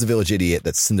I was the village idiot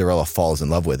that Cinderella falls in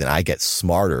love with. And I get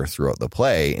smarter throughout the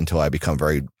play until I become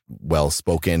very well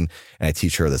spoken, and I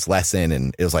teach her this lesson.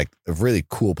 And it was like a really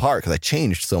cool part because I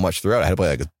changed so much throughout. I had to play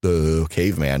like the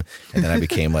caveman, and then I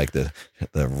became like the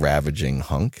ravaging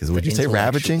hunk. Would you say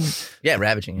ravaging? Yeah,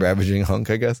 ravaging. Ravaging hunk,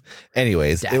 I guess.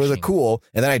 Anyways, it was a Dashing. cool.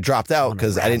 And then I dropped out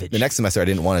because I didn't. The next semester, I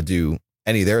didn't want to do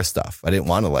any of their stuff. I didn't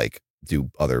want to like do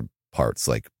other parts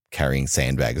like carrying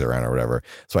sandbags around or whatever.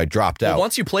 So I dropped out. Well,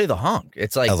 once you play the hunk,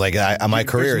 it's like I was like, my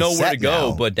career there's is nowhere set to go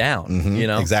now. but down. Mhm, You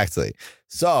know, exactly.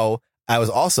 So I was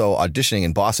also auditioning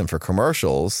in Boston for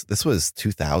commercials. This was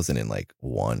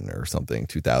 2001 or something,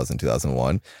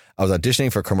 2001. I was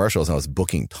auditioning for commercials and I was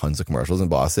booking tons of commercials in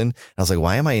Boston. And I was like,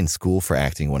 why am I in school for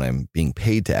acting when I'm being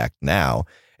paid to act now?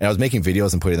 And I was making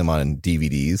videos and putting them on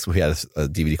DVDs. We had a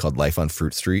DVD called Life on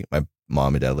Fruit Street. My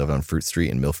mom and dad lived on Fruit Street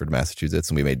in Milford, Massachusetts,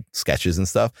 and we made sketches and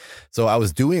stuff. So I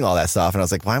was doing all that stuff and I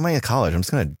was like, why am I in college? I'm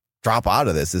just going to drop out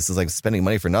of this. This is like spending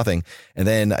money for nothing. And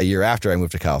then a year after I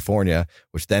moved to California,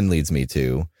 which then leads me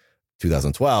to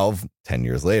 2012, 10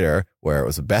 years later, where it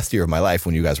was the best year of my life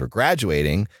when you guys were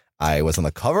graduating. I was on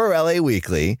the cover of LA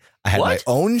Weekly. I had my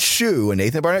own shoe, a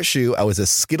Nathan Barnatt shoe. I was a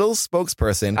Skittles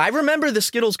spokesperson. I remember the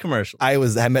Skittles commercial. I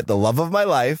met the love of my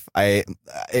life.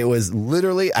 It was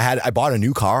literally, I bought a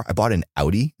new car. I bought an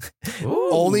Audi.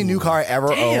 Only new car I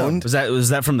ever owned. Was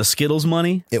that from the Skittles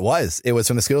money? It was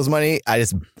from the Skittles money. I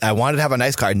wanted to have a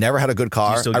nice car. I never had a good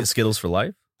car. Do you still get Skittles for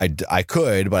life? I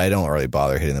could, but I don't really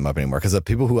bother hitting them up anymore because the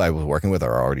people who I was working with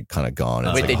are already kind of gone.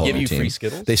 It's Wait, like they a whole give new you team. free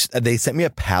Skittles? They sent me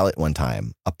a pallet one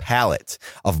time, a pallet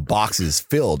of boxes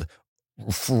filled,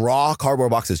 raw cardboard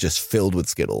boxes just filled with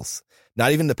Skittles.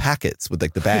 Not even the packets with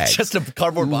like the bags. Just a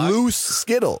cardboard box. Loose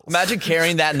Skittles. Imagine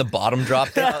carrying that and the bottom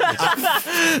dropped down.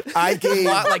 I gave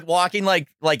like walking like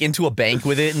into a bank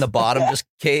with it and the bottom just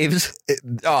caves.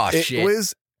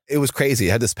 Shit. It was crazy.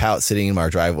 I had this pallet sitting in our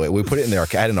driveway. We put it in the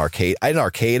arcade. I had an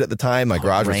arcade at the time. My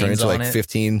garage was turned Brains into on like it.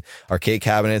 15 arcade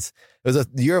cabinets. was a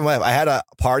year of my life. I had a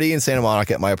party in Santa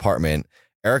Monica at my apartment.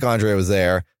 Eric Andre was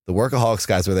there. The Workaholics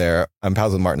guys were there. I'm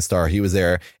pals with Martin Starr. He was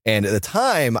there. And at the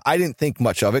time, I didn't think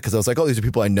much of it because I was like, oh, these are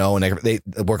people I know. And the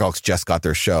Workaholics just got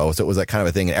their show. So it was like kind of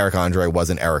a thing. And Eric Andre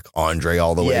wasn't Eric Andre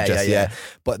all the way just yet.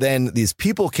 But then these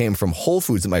people came from Whole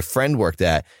Foods that my friend worked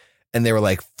at. And they were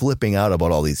like flipping out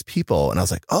about all these people. And I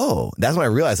was like, oh, that's when I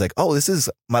realized like, oh,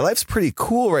 my life's pretty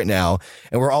cool right now.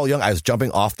 And we're all young. I was jumping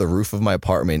off the roof of my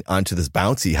apartment onto this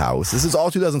bouncy house. This is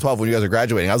all 2012 when you guys are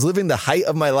graduating. I was living the height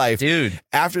of my life. Dude.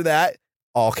 After that,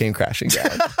 all came crashing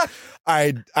down.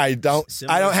 I don't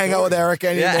hang out with Eric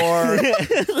anymore.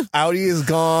 Audi is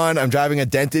gone. I'm driving a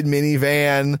dented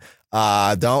minivan.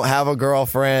 Don't have a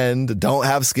girlfriend. Don't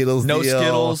have Skittles. No deal.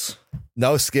 Skittles.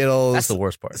 No Skittles. That's the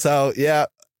worst part. So yeah.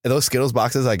 Those Skittles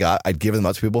boxes I got, I'd give them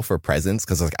out to people for presents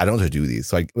because I don't know how to do these.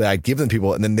 So I'd give them to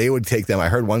people and then they would take them. I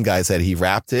heard one guy said he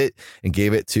wrapped it and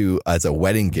gave it as a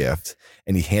wedding gift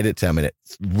and he handed it to them and it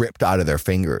ripped out of their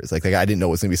fingers. Like the guy didn't know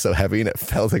it was going to be so heavy and it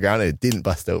fell to the ground and it didn't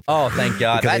bust open. Oh, thank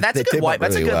God. That's a good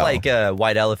well.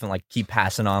 white elephant, like keep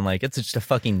passing on. Like it's just a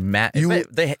fucking mat.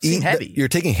 They seem heavy. You're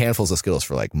taking handfuls of Skittles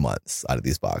for like months out of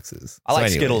these boxes. I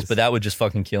like Skittles, but that would just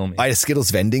fucking kill me. I had a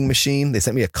Skittles vending machine. They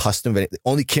sent me a custom vending.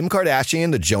 Only Kim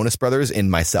Kardashian, the Jonas Brothers,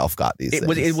 and myself got these things.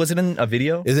 Was it in a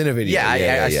video? It's in a video.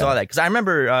 Yeah, I saw that because I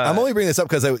remember. I'm only bringing this up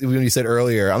because when you said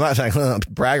earlier, I'm not trying to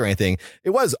brag or anything.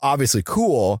 It was obviously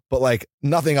cool, but like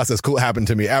nothing else as cool happened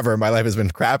to me ever. My life has been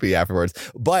crappy afterwards.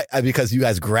 But because you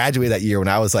guys graduated that year when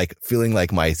I was like feeling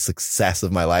like my success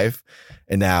of my life,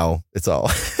 and now it's all.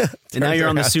 And now you're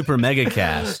on the super mega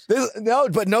cast.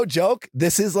 No joke.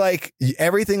 This is like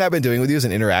everything I've been doing with you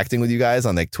and interacting with you guys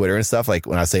on like Twitter and stuff. Like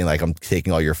when I was saying like I'm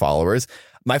taking all your followers.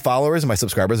 My followers and my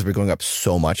subscribers have been going up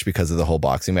so much because of the whole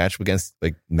boxing match against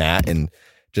like Matt and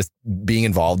just being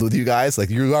involved with you guys. Like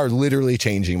you are literally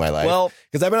changing my life. Well,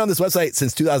 because I've been on this website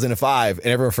since 2005 and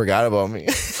everyone forgot about me.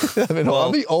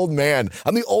 I'm the old man.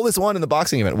 I'm the oldest one in the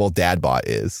boxing event. Well, Dad Bot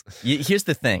is. Here's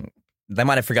the thing. They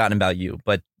might have forgotten about you,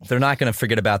 but they're not going to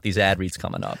forget about these ad reads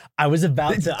coming up. I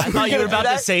thought you were about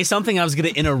to say something. I was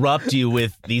going to interrupt you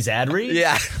with these ad reads.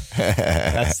 Yeah.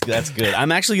 That's good.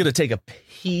 I'm actually going to take a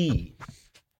pee.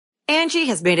 Angie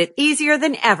has made it easier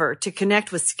than ever to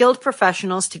connect with skilled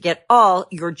professionals to get all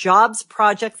your jobs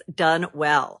projects done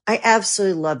well. I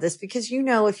absolutely love this because,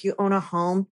 if you own a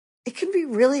home, it can be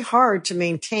really hard to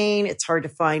maintain. It's hard to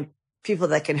find people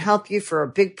that can help you for a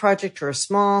big project or a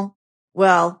small.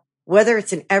 Well, whether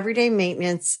it's in everyday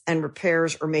maintenance and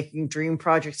repairs or making dream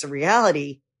projects a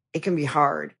reality, it can be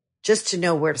hard just to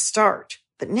know where to start.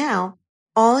 But now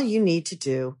all you need to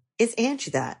do is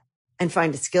Angie that and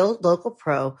find a skilled local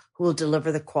pro who will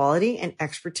deliver the quality and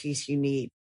expertise you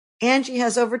need. Angie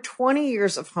has over 20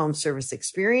 years of home service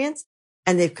experience,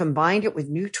 and they've combined it with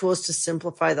new tools to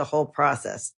simplify the whole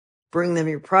process. Bring them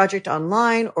your project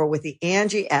online or with the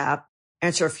Angie app,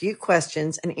 answer a few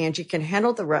questions, and Angie can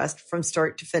handle the rest from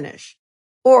start to finish.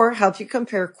 Or help you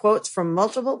compare quotes from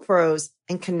multiple pros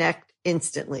and connect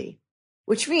instantly,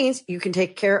 which means you can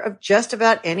take care of just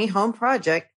about any home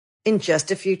project in just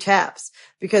a few taps.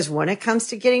 Because when it comes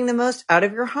to getting the most out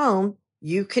of your home,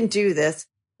 you can do this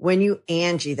when you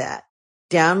Angie that.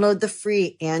 Download the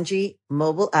free Angie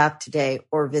mobile app today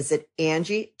or visit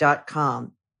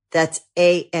Angie.com. That's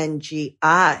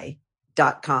ANGI.com.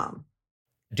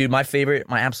 Dude, my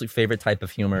absolute favorite type of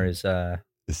humor is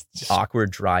awkward,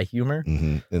 dry humor,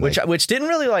 which didn't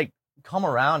really like come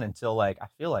around until like I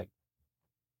feel like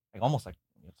almost like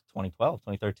 2012,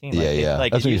 2013. Yeah.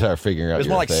 Like, that's when you started figuring out. It was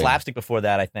more like thing. slapstick before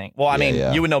that, I think. Well, I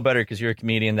mean, you would know better because you're a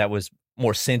comedian that was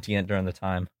more sentient during the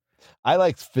time. I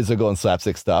like physical and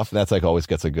slapstick stuff. And that's like always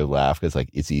gets a good laugh because like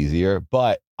it's easier.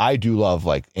 But I do love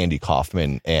like Andy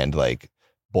Kaufman and like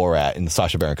Borat and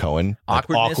Sacha Baron Cohen.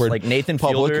 Awkwardness, like Nathan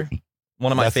Fielder,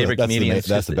 one of my favorite comedians.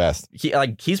 That's the best.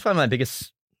 He's probably my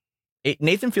biggest.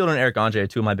 Nathan Fielder and Eric Andre are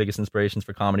two of my biggest inspirations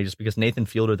for comedy, just because Nathan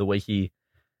Fielder, the way he's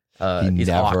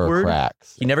never awkward.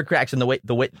 cracks. He never cracks, and the way he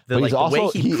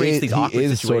creates these awkward situations. He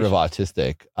is sort of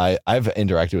autistic. I've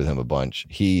interacted with him a bunch.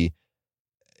 We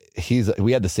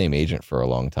had the same agent for a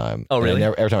long time. Oh, really?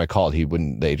 And every time I called,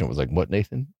 the agent was like, "What,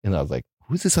 Nathan?" And I was like,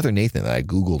 "Who's this other Nathan?" And I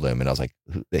Googled him, and I was like,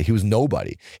 he was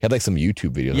nobody. He had like some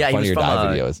YouTube videos, yeah, Funny he or was Die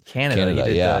from videos.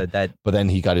 Canada, yeah. That. But then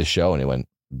he got his show, and it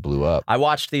blew up. I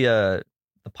watched the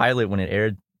pilot when it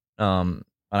aired, and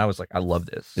I was like, I love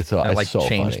this. It so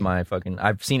changed funny. my fucking.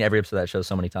 I've seen every episode of that show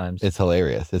so many times. It's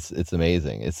hilarious. It's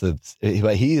amazing. But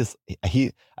I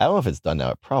don't know if it's done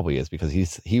now. It probably is because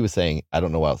he was saying I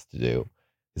don't know what else to do.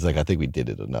 He's like, I think we did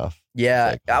it enough.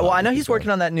 Yeah. Like, I know he's working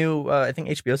on that new I think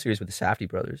HBO series with the Safdie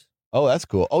brothers. Oh, that's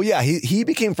cool. Oh yeah, he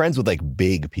became friends with like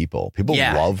big people. People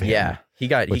love him. Yeah,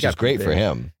 which is great for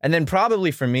him. And then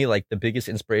probably for me, like the biggest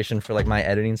inspiration for like my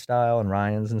editing style and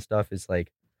Ryan's and stuff is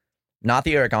like not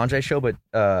the Eric Andre show, but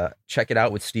check it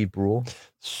out with Steve Brule.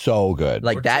 So good.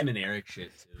 Like or that. Tim and Eric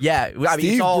shit too. Yeah, I mean,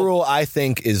 Steve Brule, I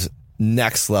think, is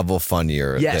next level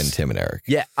funnier than Tim and Eric.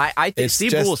 Yeah, I think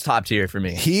Steve Brule is top tier for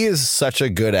me. He is such a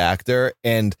good actor,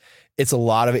 and it's a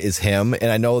lot of it is him.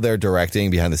 And I know they're directing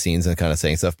behind the scenes and kind of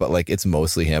saying stuff, but like it's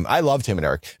mostly him. I love Tim and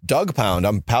Eric. Doug Pound,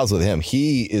 I'm pals with him.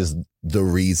 He is the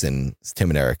reason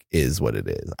Tim and Eric is what it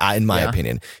is, in my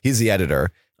opinion. He's the editor.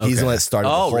 He's the one that started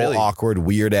the whole awkward,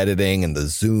 weird editing and the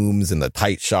zooms and the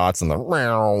tight shots and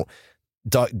the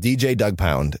DJ Doug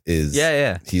Pound is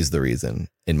he's the reason,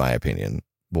 in my opinion,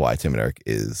 why Tim and Eric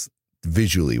is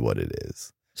visually what it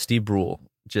is. Steve Brule.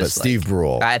 Steve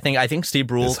Brule. I think Steve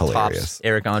Brule tops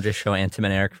Eric Andre show and Tim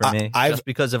and Eric for me. Just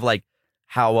because of like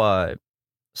how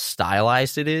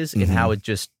stylized it is and how it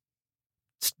just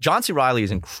John C. Reilly is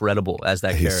incredible as that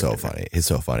character. He's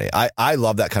so funny. I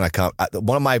love that kind of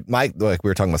one of my like we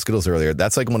were talking about Skittles earlier.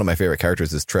 That's like one of my favorite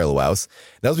characters is Trey Lewis.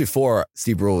 That was before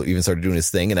Steve Brule even started doing his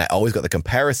thing, and I always got the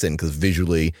comparison because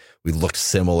visually we looked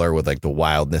similar with like the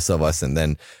wildness of us, and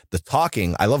then the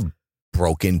talking. I love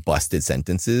broken, busted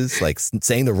sentences, like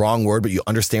saying the wrong word, but you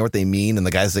understand what they mean, and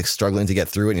the guy's like struggling to get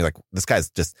through it, and you're like, this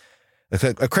guy's just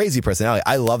a crazy personality.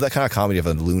 I love that kind of comedy of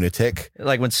a lunatic,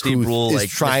 like when Steve Brule is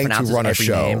trying to run a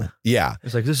show. Name. Yeah,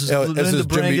 it's like this is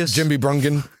Jimmy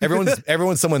Brungen.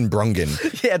 Everyone's someone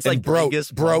Brungen. Yeah, it's like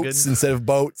Broats instead of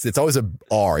boats. It's always a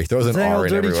R. He throws an R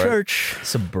in everywhere. Church.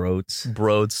 Some broats.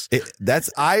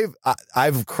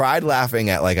 I've cried laughing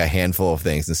at like a handful of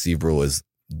things, and Steve Brule is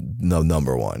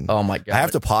number one. Oh my God. I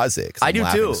have to pause it. I do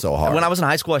too. So hard. When I was in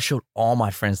high school, I showed all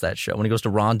my friends that show. When he goes to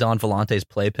Ron Don Volante's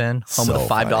Playpen, home of the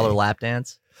 $5 lap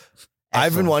dance.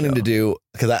 I've been wanting to do,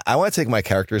 because I want to take my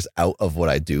characters out of what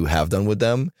I have done with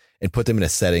them and put them in a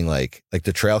setting like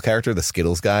the trail character, the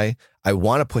Skittles guy. I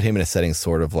want to put him in a setting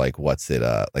sort of like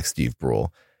like Steve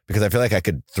Brule, because I feel like I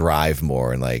could thrive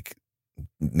more and like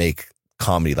make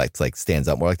comedy like stands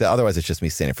up more like that. Otherwise, it's just me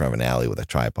standing in front of an alley with a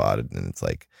tripod, and it's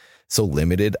like so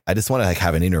limited. I just want to like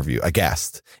have an interview, a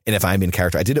guest. And if I'm in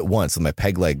character, I did it once with my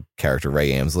peg leg character,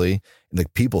 Ray Amsley. And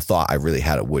like people thought I really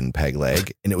had a wooden peg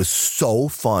leg. And it was so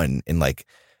fun. And like,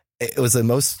 it was the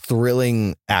most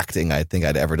thrilling acting I think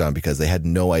I'd ever done, because they had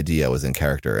no idea I was in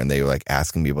character. And they were like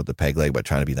asking me about the peg leg, but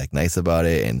trying to be like nice about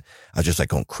it. And I was just like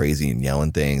going crazy and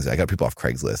yelling things. I got people off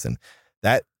Craigslist, and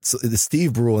the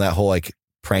Steve Brule and that whole like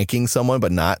pranking someone,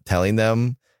 but not telling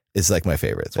them, is like my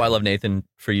favorite. That's why I love Nathan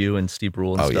For You and Steve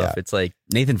Brule and stuff. Yeah. It's like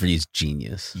Nathan For You's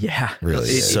genius. Yeah, really,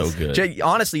 it's so good.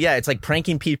 Honestly, yeah, it's like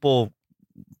pranking people.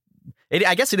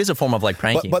 I guess it is a form of like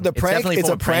pranking. But the prank, it's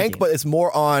a prank, but it's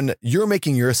more on you're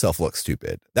making yourself look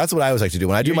stupid. That's what I always like to do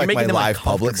when I do my live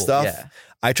public stuff. Yeah.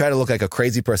 I try to look like a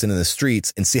crazy person in the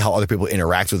streets and see how other people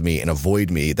interact with me and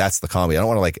avoid me. That's the comedy. I don't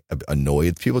want to like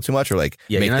annoy people too much or like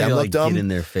make them look dumb. Get in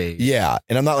their face. Yeah,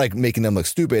 and I'm not like making them look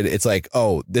stupid. It's like,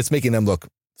 oh, that's making them look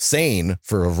sane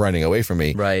for running away from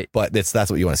me. Right. But that's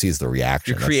what you want to see is the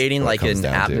reaction. You're creating like an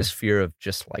atmosphere of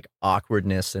just like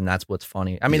awkwardness, and that's what's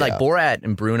funny. I mean, like Borat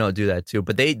and Bruno do that too,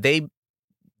 but they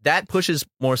that pushes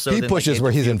more so. He pushes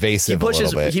where he's invasive.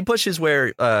 He pushes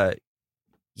where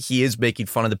he is making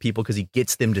fun of the people because he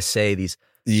gets them to say these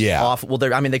awful. Well, they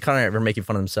kind of are making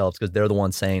fun of themselves because they're the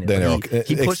ones saying it.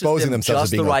 He pushes exposing them themselves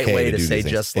just as being the right okay way to to say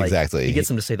things. just like exactly. He gets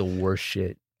them to say the worst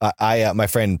shit. My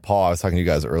friend Paul, I was talking to you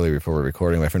guys earlier before we're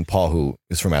recording. My friend Paul, who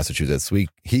is from Massachusetts,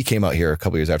 he came out here a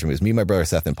couple years after me. It was me, my brother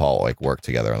Seth, and Paul like worked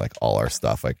together on like all our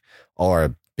stuff, like all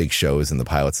our big shows and the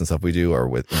pilots and stuff we do, or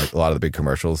with like, a lot of the big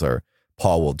commercials. Or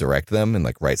Paul will direct them and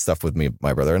like write stuff with me,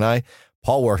 my brother and I.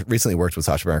 Paul recently worked with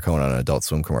Sacha Baron Cohen on an Adult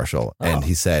Swim commercial, and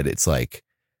he said it's like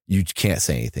you can't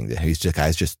say anything to him. He's just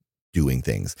guy's just doing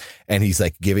things, and he's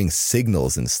like giving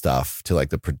signals and stuff to like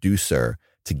the producer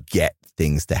to get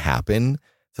things to happen.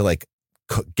 To like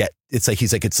it's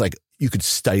like you could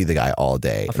study the guy all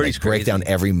day and like break down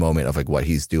every moment of like what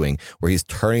he's doing, where he's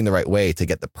turning the right way to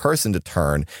get the person to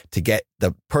turn, to get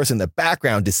the person in the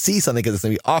background to see something, because it's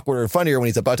gonna be awkward or funnier when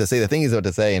he's about to say the thing he's about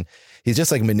to say, and he's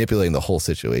just like manipulating the whole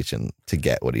situation to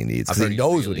get what he needs, because he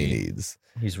knows what he needs.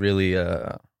 He's really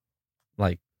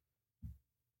like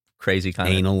crazy kind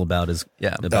anal about his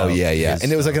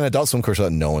and it was like an Adult Swim commercial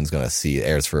that no one's gonna see. It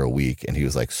airs for a week, and he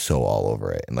was like so all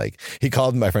over it. And like he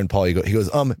called my friend Paul. He goes,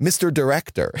 Mr.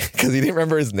 Director, because he didn't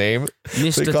remember his name.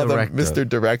 Mr. So he called Director. him Mr.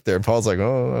 Director, and Paul's like,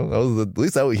 at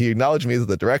least he acknowledged me as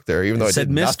the director, even though I said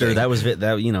did Mr. nothing. That was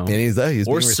that, you know. And he's or being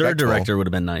Sir respectful. Director would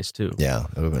have been nice too. Yeah,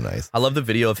 it would have been nice. I love the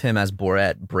video of him as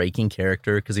Borat breaking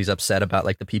character because he's upset about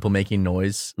like the people making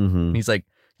noise. Mm-hmm. And he's like,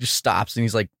 just stops and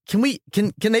he's like, can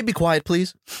they be quiet,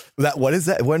 please? What is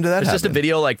that? When did that It's happen? just a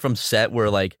video like from set where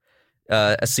like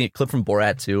a clip from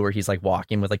Borat 2 where he's like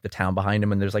walking with like the town behind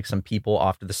him and there's like some people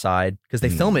off to the side because they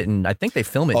film it and I think they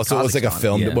film it. Oh, so it was like a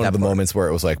film. Yeah. One of the moments where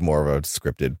it was like more of a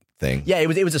scripted thing. Yeah, it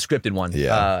was a scripted one.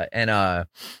 Yeah. And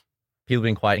people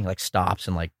being quiet and he like stops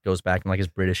and like goes back in like his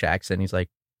British accent. He's like,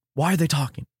 why are they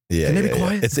talking? Yeah, Can they be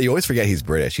quiet? You always forget he's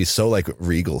British. He's so like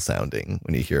regal sounding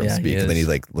when you hear him Yeah, speak, he and then he is.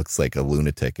 like looks like a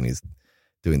lunatic, and he's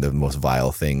doing the most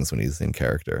vile things when he's in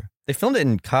character. They filmed it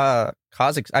in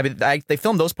Kazakhstan. I mean, they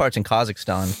filmed those parts in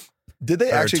Kazakhstan. Did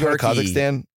they Or actually go to Turkey.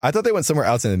 Kazakhstan? I thought they went somewhere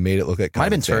else and it made it look like Kazakhstan. Might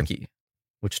have been Turkey,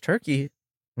 which Turkey,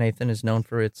 Nathan, is known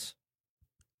for its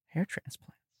hair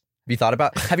transplant.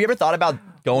 Have you ever thought about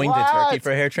going to Turkey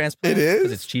for a hair transplant? It is?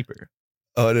 Because it's cheaper.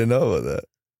 Oh, I didn't know about that.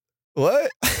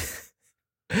 What?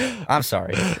 I'm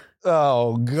sorry.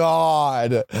 Oh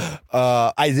God!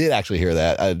 I did actually hear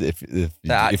that.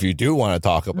 If you do want to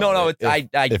talk about it,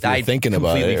 if you're thinking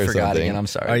about it or forgot something. again. I'm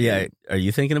sorry. Are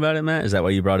you thinking about it, Matt? Is that why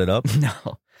you brought it up?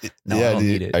 No, yeah, I don't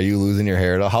need it. Are you losing your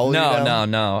hair at all? How old are you now?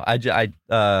 No.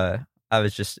 I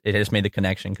was just. It just made the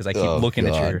connection because I keep looking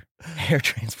at your hair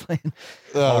transplant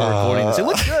while we're recording this. It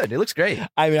looks good. It looks great.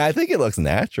 I mean, I think it looks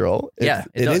natural. Yeah,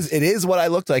 it is. It is what I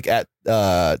looked like at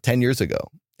 10 years ago.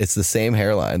 It's the same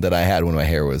hairline that I had when my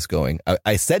hair was going.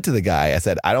 I said to the guy, I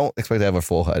said, I don't expect to have a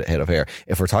full head of hair.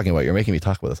 If we're talking about, you're making me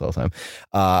talk about this all the time.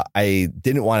 I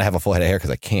didn't want to have a full head of hair because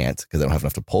I can't, because I don't have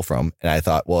enough to pull from. And I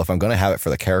thought, well, if I'm going to have it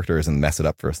for the characters and mess it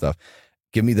up for stuff,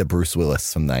 give me the Bruce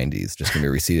Willis from 90s. Just give me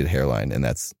a receded hairline. And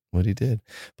that's what he did.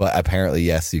 But apparently,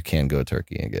 yes, you can go to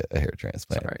Turkey and get a hair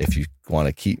transplant. Sorry. If you want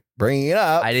to keep bringing it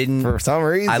up. I didn't. For some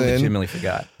reason. I legitimately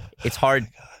forgot. It's hard.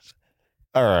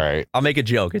 All right. I'll make a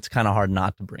joke. It's kind of hard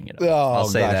not to bring it up. Oh, I'll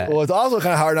say gosh. that. Well, it's also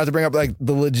kind of hard not to bring up like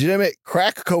the legitimate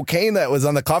crack cocaine that was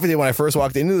on the coffee table when I first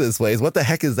walked into this place. What the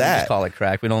heck is We that? just call it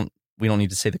crack. We don't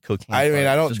need to say the cocaine. I mean, part.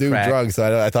 I don't Just do crack. drugs,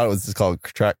 so I thought it was just called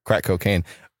crack cocaine.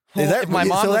 Well, Is that if my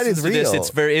mom so? That listens is to real.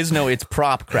 this, it's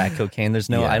prop crack cocaine. There's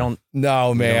no. Yeah. I don't.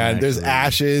 No, man. There's actually.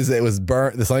 ashes. It was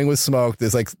burnt. Something was smoked.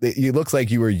 There's like it looks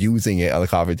like you were using it on the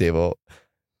coffee table.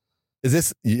 Is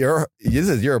this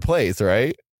your place,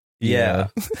 right? Yeah.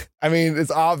 I mean,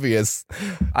 it's obvious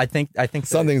I think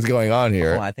something's going on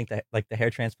here. I think that like the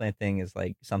hair transplant thing is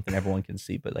like something everyone can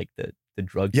see, but like the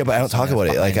drug. Yeah, but I don't use is talk something about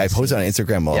it. that's Like I behind the posted on scenes.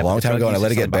 Instagram a Yeah, but long the time drug ago, and I use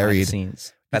let is it get something behind the buried.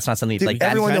 scenes. That's not something Dude, like that.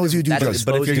 everyone knows you do that's drugs.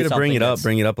 But if exposed you're to gonna bring it something up, that's-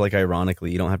 bring it up like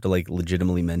ironically. You don't have to like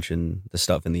legitimately mention the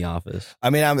stuff in the office.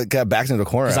 I mean, I'm backed into the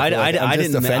corner. Because I feel like I'm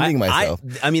just didn't defending myself.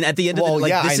 I mean, at the end of Well, the day,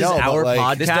 yeah, like, this I know, is but, our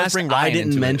like, this does podcast. bring I Ryan didn't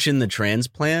into it. mention the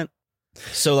transplant,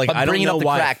 so like But I don't bringing know up the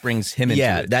why. crack brings him into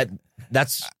Yeah, it.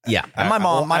 that's yeah. And my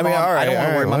mom, I mean, all right, I don't want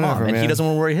to all worry right, my mom, whatever, and he man. doesn't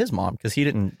want to worry his mom because he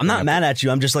didn't. I'm not mad at you.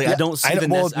 I'm just like I don't see the.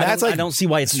 Well, Matt's I don't see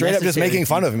why it's straight up just necessary making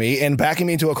fun of me and backing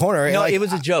me into a corner. No, and, it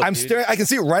was a joke, I'm dude. staring. I can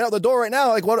see it right out the door right now.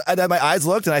 Like what? My eyes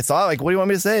looked and I saw. Like, what do you want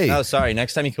me to say? Oh, sorry.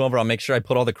 Next time you come over, I'll make sure I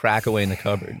put all the crack away in the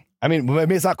cupboard. I mean,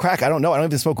 maybe it's not crack. I don't know. I don't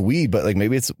even smoke weed, but like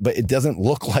maybe it's. But it doesn't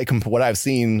look like what I've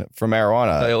seen from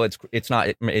marijuana. So it's not.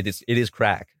 It is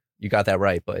crack. You got that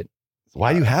right, but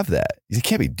Why do you have that? You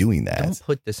can't be doing that. don't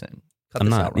put this in. Cut I'm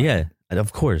this not. out, Ryan. Yeah,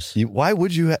 of course. Why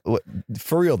would you?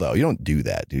 For real though, you don't do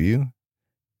that, do you?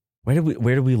 Where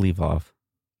did we leave off?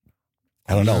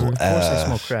 I don't know. Of course I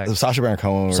smoke crack. Sacha Baron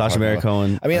Cohen. Sacha Baron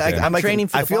Cohen. I mean, Okay. I'm like, Training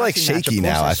for I the feel like boxing match, shaky of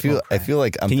course now. I I feel smoke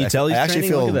like Can you tell he's I actually training?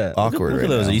 feel Look at that. awkward Look right at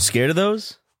those. now. Are you scared of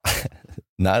those?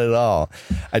 Not at all.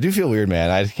 I do feel weird, man.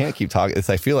 I can't keep talking.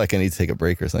 I feel like I need to take a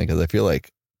break or something because I feel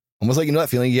like almost like, you know that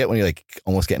feeling you get when you're like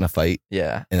almost getting a fight,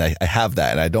 Yeah. and I have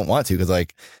that and I don't want to because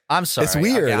like I'm sorry. It's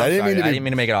weird. Okay, I didn't sorry. mean to be- I didn't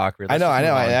mean to make it awkward. I know. Let's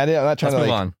just move on. I'm not trying Let's to move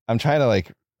like. on. I'm trying to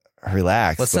like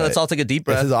relax. Let's all take a deep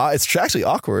breath. It's actually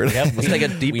awkward. Let's take a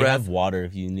deep we breath. have water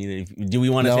if you need it. Do we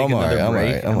want to No, take I'm all another right, I'm all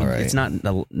break? right, I'm all right. It's not.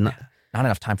 Not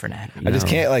enough time for an ad. I just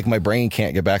No. can't like my brain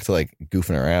can't get back to like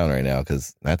goofing around right now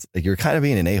because that's like you're kind of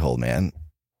being an a-hole, man.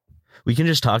 We can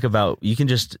just talk about. You can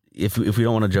just if we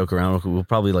don't want to joke around, we'll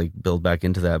probably like build back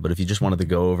into that. But if you just wanted to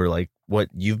go over like what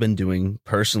you've been doing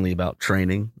personally about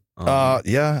training.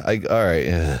 Yeah. All right.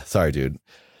 Ugh, sorry, dude.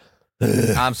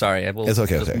 I'm sorry. It's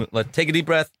okay. Let's take a deep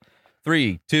breath.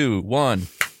 3, 2, 1.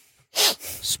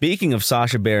 Speaking of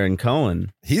Sacha Baron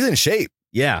Cohen, He's in shape.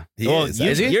 Yeah. He is.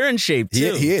 You're in shape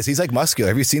too. He is. He's like muscular.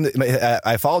 Have you seen?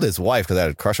 I followed his wife because I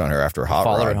had a crush on her after Hot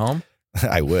Follow Rod. her home.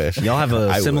 I wish. Y'all have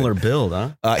a similar build,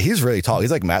 huh? He's really tall.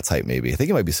 He's like Matt's height, maybe. I think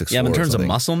he might be 6'4". Yeah, but in terms of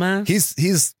muscle mass,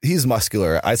 he's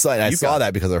muscular. I saw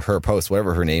that because of her post,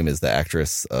 whatever her name is, the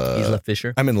actress. Isla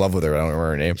Fisher. I'm in love with her. I don't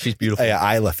remember her name. She's beautiful.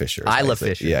 Yeah, Isla Fisher. Isla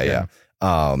Fisher. Yeah.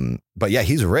 But yeah,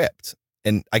 he's ripped.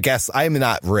 And I guess I'm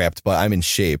not ripped, but I'm in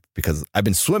shape because I've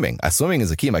been swimming. Swimming is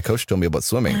the key. My coach told me about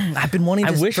swimming. I've been wanting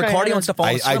to for cardio and stuff.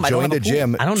 I joined a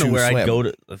gym. I don't know where I'd go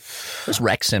to. There's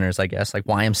rec centers, I guess, like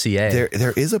YMCA.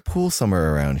 There is a pool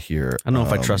somewhere around here. I don't know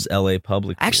if I trust LA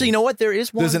public. Actually, you know what? There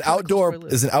is one. There's an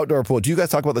outdoor pool. Do you guys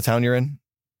talk about the town you're in?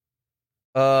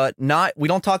 We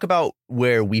don't talk about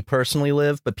where we personally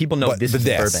live, but people know this is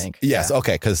Burbank. Yes, yeah.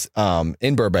 Okay, because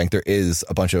in Burbank there is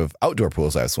a bunch of outdoor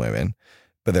pools I swim in,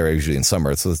 but they're usually in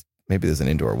summer, so maybe there's an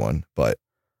indoor one. But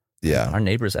yeah, our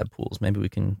neighbors have pools. Maybe we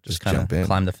can just kind of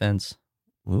climb the fence.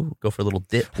 Ooh, go for a little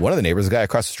dip. One of the neighbors, a guy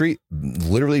across the street,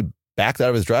 literally backed out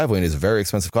of his driveway in his very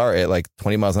expensive car at like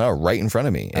 20 miles an hour right in front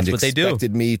of me. That's and what they do.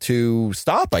 Expected me to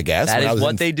stop, I guess. That is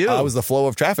what they do. I was the flow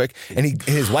of traffic, and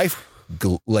his wife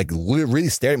really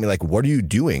stared at me like, "What are you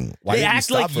doing? Why they did act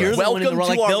you stop like you're the one in the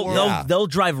wrong. Like they'll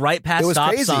drive right past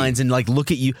stop signs and like look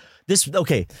at you.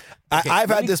 I've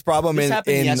had this problem in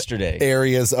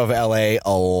areas of LA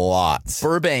a lot.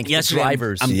 Burbank,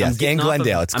 drivers. And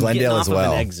Glendale. It's Glendale as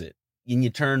well. An exit, and you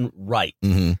turn right.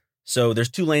 Mm-hmm. So there's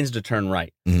two lanes to turn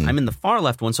right. Mm-hmm. I'm in the far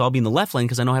left one, so I'll be in the left lane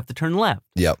because I know I have to turn left.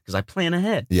 Yep. Because I plan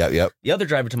ahead. Yep. The other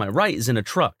driver to my right is in a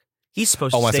truck. He's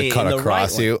supposed to stay cut in the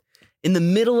across right you. Lane. In the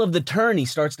middle of the turn, he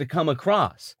starts to come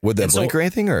across. With the blinker or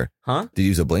anything, or Did you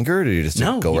use a blinker, or did you just go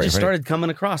right? No, he just started coming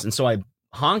across, and so I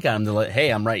honk at him to let, hey,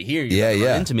 I'm right here. You're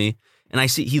run into me, and I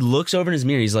see he looks over in his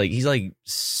mirror. He's like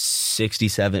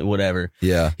 67, whatever.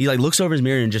 Yeah. He like looks over his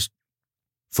mirror and just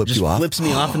flips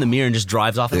me off in the mirror and just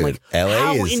drives off. Dude, I'm like, LA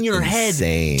how is in your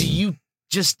insane. head do you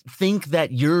just think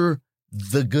that you're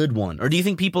the good one, or do you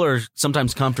think people are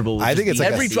sometimes comfortable with I think it's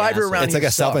like every driver around it's like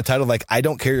a self-entitled, like, I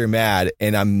don't care you're mad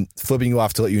and I'm flipping you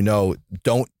off to let you know,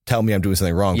 don't tell me I'm doing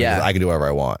something wrong because I can do whatever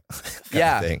I want.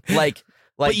 Like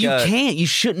but you can't, you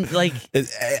shouldn't, like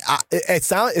it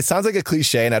sounds like a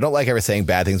cliche, and I don't like ever saying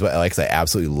bad things about LA because I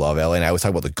absolutely love LA, and I always talk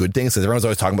about the good things because everyone's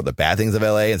always talking about the bad things of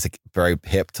LA, and it's like very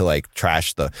hip to like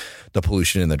trash the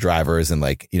pollution and the drivers and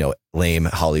like, you know, lame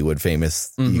Hollywood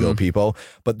famous ego people,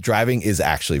 but driving is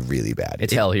actually really bad.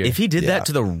 It's hell here. If he did that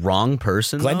to the wrong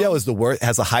person, Glendale is the worst,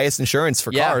 has the highest insurance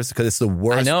for cars because it's the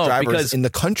worst drivers in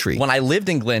the country. When I lived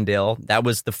in Glendale, that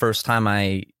was the first time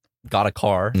I got a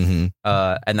car, and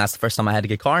that's the first time I had to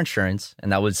get car insurance,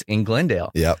 and that was in Glendale.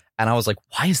 Yep. And I was like,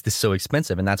 why is this so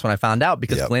expensive? And that's when I found out,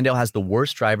 because Glendale has the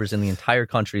worst drivers in the entire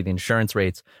country. The insurance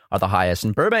rates are the highest,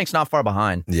 and Burbank's not far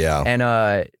behind. Yeah.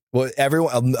 And well,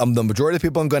 everyone, the majority of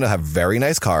people in Glendale have very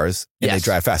nice cars, and they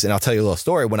drive fast. And I'll tell you a little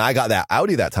story. When I got that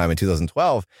Audi that time in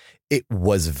 2012, it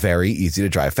was very easy to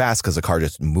drive fast because the car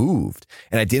just moved.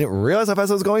 And I didn't realize how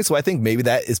fast I was going. So I think maybe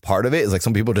that is part of it. Is like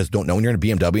some people just don't know when you're in a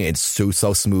BMW and it's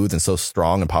so smooth and so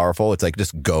strong and powerful. It's like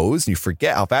just goes and you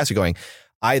forget how fast you're going.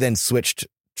 I then switched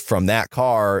from that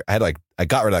car. I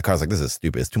got rid of that car. I was like, this is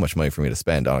stupid. It's too much money for me to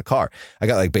spend on a car. I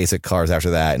got like basic cars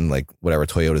after that and like whatever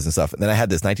Toyotas and stuff. And then I had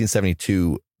this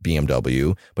 1972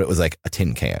 BMW, but it was like a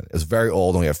tin can. It was very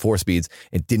old, only had 4 speeds.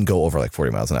 It didn't go over like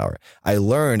 40 miles an hour. I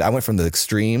went from the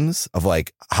extremes of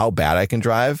like how bad I can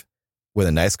drive with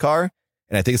a nice car.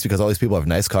 And I think it's because all these people have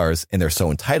nice cars and they're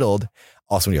so entitled.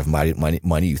 Also, when you have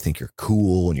money, you think you're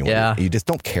cool and you just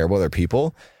don't care about other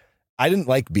people. I didn't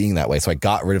like being that way. So I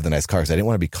got rid of the nice cars. I didn't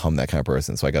want to become that kind of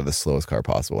person. So I got the slowest car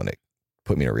possible and it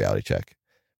put me in a reality check.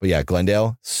 But yeah,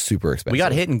 Glendale, super expensive. We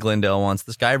got hit in Glendale once.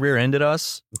 This guy rear-ended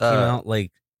us. Came out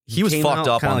like he was fucked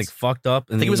up. Kind of like fucked up.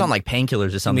 And I think he was on like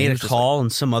painkillers or something. He made a call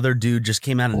and some other dude just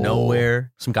came out of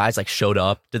nowhere. Some guys like showed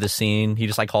up to the scene. He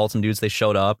just like called some dudes. They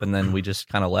showed up and then we just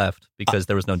kind of left because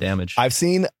there was no damage. I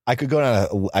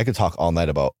could talk all night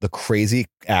about the crazy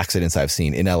accidents I've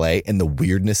seen in LA and the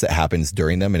weirdness that happens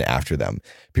during them and after them.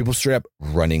 People straight up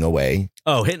running away.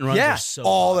 Oh, hit and runs are so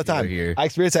all the time. Here. I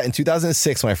experienced that in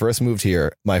 2006 when I first moved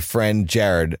here. My friend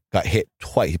Jared got hit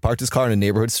twice. He parked his car in a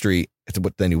neighborhood street,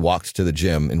 but then he walked to the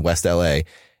gym in West LA.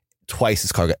 Twice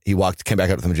his car came back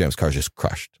up from the gym. His car's just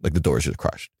crushed. Like the door's just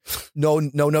crushed. No,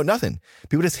 nothing.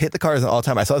 People just hit the cars all the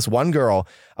time. I saw this one girl.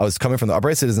 I was coming from the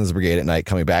Upright Citizens Brigade at night,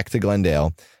 coming back to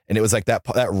Glendale. And it was like that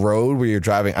road where you're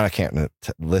driving. I can't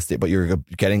list it, but you're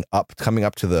going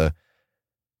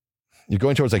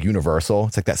towards like Universal.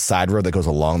 It's like that side road that goes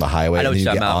along the highway. I know and what you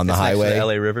you're get talking about. on the It's highway. next to the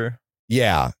LA River.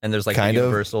 Yeah. And there's like kind a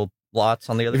Universal lots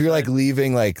on the other If you're side. like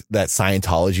leaving like that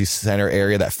Scientology Center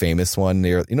area, that famous one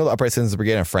near, the Upright Citizens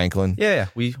Brigade on Franklin? Yeah.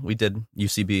 We did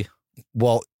UCB.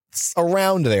 Well,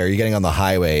 around there, you're getting on the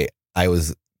highway.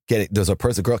 There's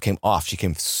a girl came off. She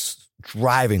came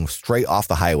driving straight off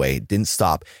the highway, didn't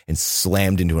stop, and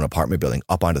slammed into an apartment building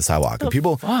up onto the sidewalk. And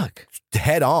people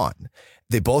head on.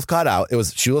 They both got out.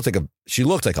 She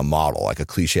looked like a model, like a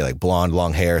cliche, like blonde,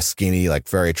 long hair, skinny, like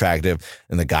very attractive.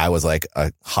 And the guy was like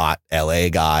a hot LA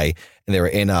guy. And they were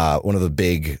in one of the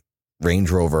big Range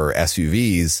Rover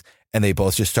SUVs. And they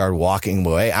both just started walking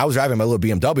away. I was driving my little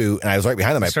BMW and I was right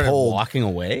behind them. Walking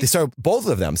away? Both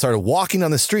of them started walking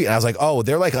down the street. And I was like, oh,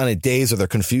 they're like on a daze or they're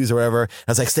confused or whatever.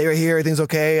 I was like, stay right here. Everything's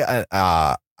okay.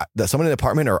 Someone in the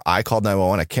apartment or I called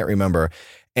 911. I can't remember.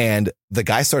 And the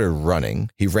guy started running.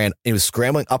 He was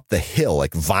scrambling up the hill,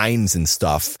 like vines and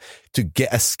stuff to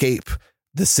escape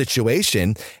the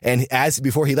situation. And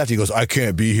before he left, he goes, I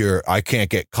can't be here. I can't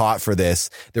get caught for this.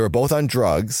 They were both on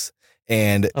drugs.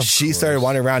 And she started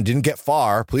wandering around, didn't get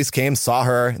far. Police came, saw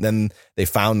her, and then they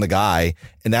found the guy.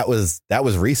 And that was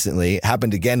recently. It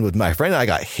happened again with my friend and I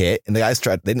got hit. And the guys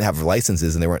they didn't have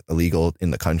licenses and they weren't illegal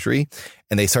in the country.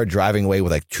 And they started driving away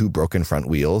with like 2 broken front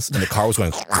wheels. And the car was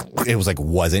going, it was like,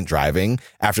 wasn't driving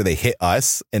after they hit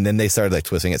us. And then they started like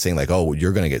twisting it, saying like, oh,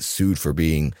 you're going to get sued for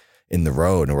being in the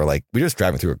road. And we're like, we're just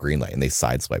driving through a green light and they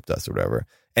sideswiped us or whatever.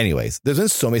 Anyways, there's been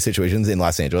so many situations in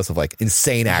Los Angeles of like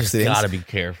insane accidents. Gotta be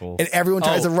careful. And everyone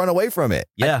tries to run away from it.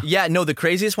 Yeah. No, the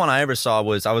craziest one I ever saw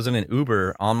was I was in an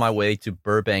Uber on my way to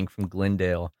Burbank from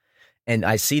Glendale. And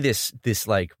I see this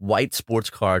like white sports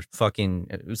car,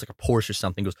 it was like a Porsche or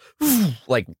something, goes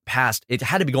like past. It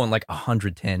had to be going like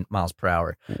 110 miles per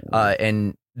hour.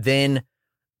 And then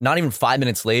not even 5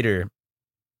 minutes later,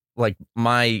 like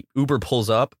my Uber pulls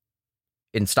up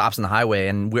and stops on the highway.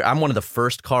 And I'm one of the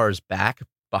first cars back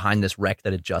behind this wreck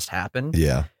that had just happened.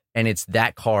 Yeah. And it's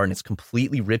that car and it's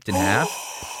completely ripped in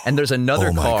half. And there's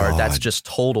another car that's just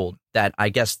totaled that I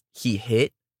guess he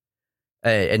hit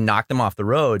and knocked him off the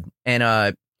road. And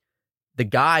the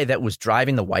guy that was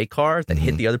driving the white car that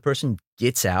hit the other person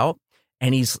gets out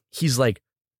and he's like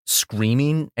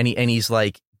screaming and he's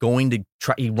like going to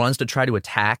try, he runs to try to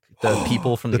attack the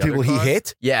people from the people other car. He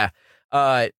hit? Yeah.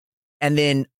 And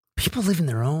then people live in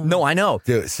their own. No, I know.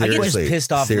 Dude, seriously. I get just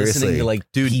pissed off listening to like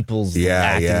people's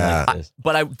acting like this.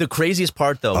 But the craziest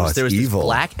part though was there was this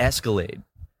black Escalade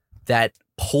that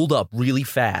pulled up really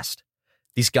fast.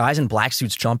 These guys in black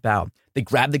suits jump out. They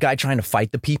grab the guy trying to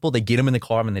fight the people. They get him in the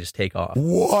car and they just take off.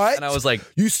 What? And I was like,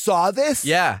 you saw this?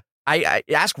 Yeah. I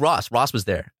asked Ross. Ross was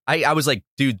there. I was like,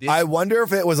 dude. I wonder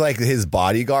if it was like his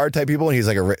bodyguard type people and he's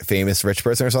like a famous rich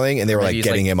person or something and they were like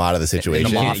getting him out of the situation.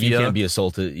 You can't be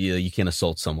assaulted. You can't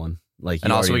assault someone. Like,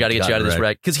 and also we got to get you out of this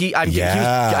wreck because I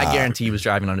guarantee he was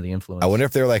driving under the influence. I wonder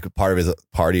if they were like part of his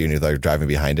party and he was like driving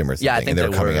behind him or something. Yeah, I think and they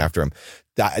were coming after him.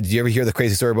 Did you ever hear the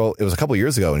crazy story about? It was a couple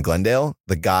years ago in Glendale.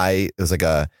 It was like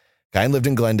a guy lived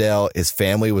in Glendale. His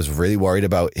family was really worried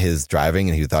about his driving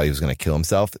and he thought he was going to kill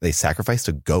himself. They sacrificed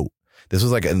a goat. This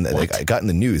was like I got in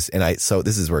the news and so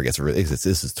this is where it gets really. This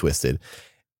is twisted.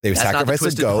 They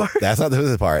sacrificed a goat. That's not the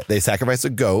twisted part. They sacrificed a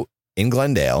goat in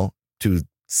Glendale to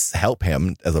help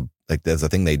him as a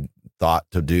thing they thought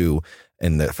to do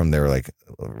from their like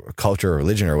culture or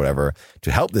religion or whatever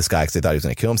to help this guy because they thought he was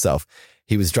going to kill himself.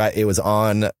 It was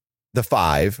on the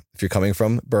 5 if you're coming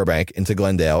from Burbank into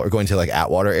Glendale or going to like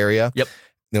Atwater area. Yep.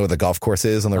 You know where the golf course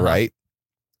is on the right?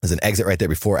 There's an exit right there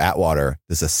before Atwater.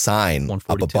 There's a sign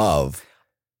up above.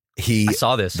 I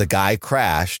saw this. The guy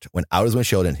crashed, went out his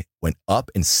windshield and went up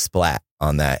and splat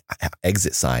on that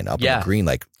exit sign up on the green,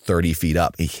 like 30 feet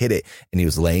up. He hit it and he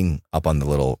was laying up on the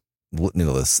little,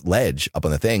 this ledge up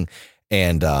on the thing.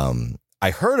 And I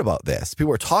heard about this.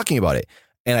 People were talking about it.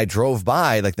 And I drove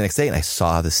by like the next day and I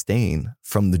saw the stain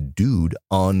from the dude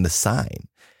on the sign.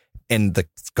 And the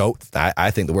goat,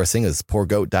 I think the worst thing is poor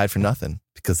goat died for nothing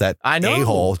because that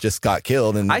a-hole just got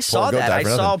killed. And I saw that. I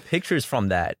saw pictures from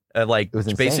that. Like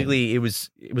basically it was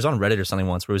on Reddit or something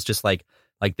once where it was just like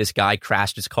this guy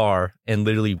crashed his car and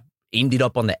literally aimed it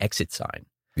up on the exit sign.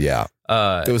 Yeah.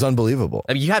 It was unbelievable.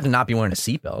 I mean, you have to not be wearing a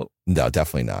seatbelt. No,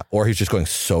 definitely not. Or he's just going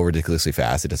so ridiculously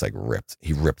fast. It just like ripped.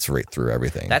 He ripped right through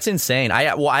everything. That's insane. I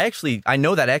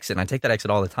know that exit and I take that exit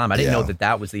all the time. I didn't know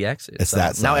that was the exit. It's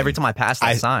that sign. Now every time I pass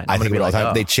that sign, I think about all the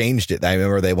time. They changed it. I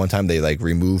remember one time they like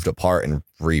removed a part and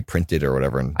reprinted or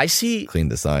whatever and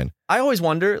cleaned the sign. I always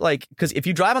wonder, like, because if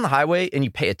you drive on the highway and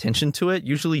you pay attention to it,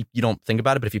 usually you don't think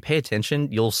about it. But if you pay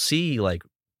attention, you'll see like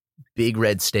big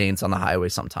red stains on the highway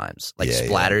sometimes, like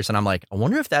splatters. And I'm like, I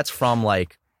wonder if that's from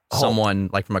like someone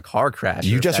like from a car crash.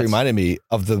 You just reminded me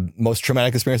of the most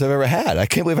traumatic experience I've ever had. I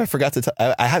can't believe I forgot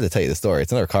to I have to tell you the story.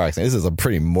 It's another car accident. This is a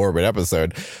pretty morbid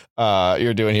episode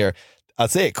you're doing here. I'll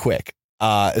say it quick.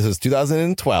 This was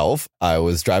 2012. I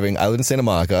was driving. I lived in Santa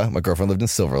Monica. My girlfriend lived in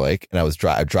Silver Lake, and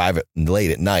I drive it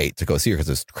late at night to go see her because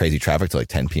there's crazy traffic till like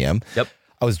 10 p.m. Yep.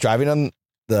 I was driving on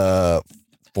the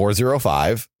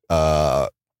 405,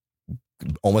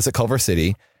 almost at Culver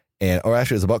City, or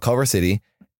actually it was about Culver City,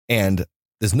 and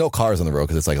there's no cars on the road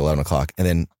because it's like 11 o'clock. And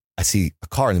then I see a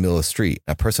car in the middle of the street,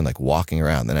 a person like walking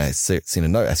around. Then I see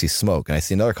smoke, and I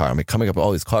see another car. I'm like coming up with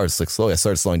all these cars like slowly. I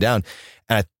started slowing down,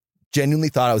 and I genuinely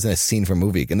thought I was in a scene from a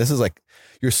movie. And this is like,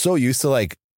 you're so used to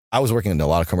like, I was working in a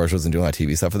lot of commercials and doing a lot of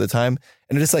TV stuff at the time.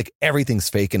 And it's just like, everything's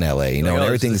fake in LA, you know, and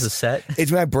everything's a set.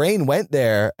 It's my brain went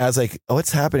there. I was like, oh,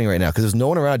 what's happening right now? Because there's no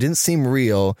one around. It didn't seem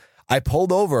real. I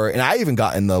pulled over and I even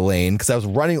got in the lane because I was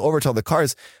running over to all the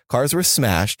cars. Cars were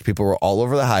smashed. People were all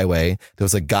over the highway. There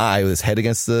was a guy with his head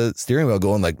against the steering wheel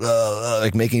going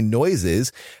like making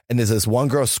noises. And there's this one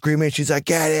girl screaming. She's like,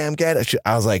 get him, get it.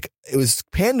 I was like, it was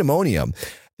pandemonium.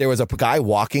 There was a guy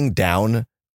walking down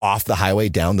off the highway,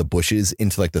 down the bushes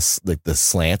into like the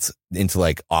slants into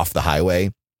like off the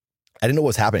highway. I didn't know what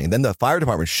was happening. And then the fire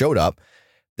department showed up.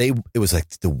 It was like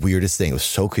the weirdest thing. It was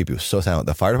so creepy. It was so silent.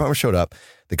 The fire department showed up.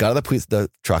 They got out of the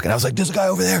truck, and I was like, "There's a guy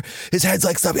over there. His head's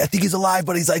like stuff. I think he's alive,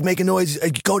 but he's like making noise.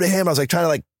 Go to him." I was like trying to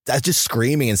like, I was just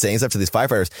screaming and saying stuff to these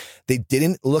firefighters. They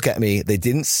didn't look at me. They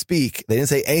didn't speak. They didn't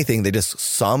say anything. They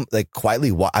just quietly.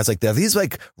 I was like, "Are these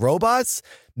like robots?"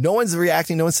 No one's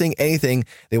reacting. No one's saying anything.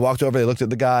 They walked over. They looked at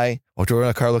the guy. Walked over in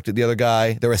a car. Looked at the other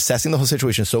guy. They were assessing the whole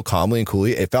situation so calmly and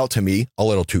coolly. It felt to me a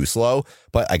little too slow,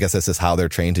 but I guess that's just how they're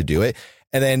trained to do it.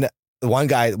 And then one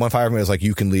fireman was like,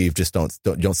 "You can leave. Just don't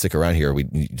stick around here.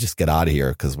 You just get out of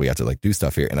here because we have to like do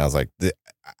stuff here." And I was like,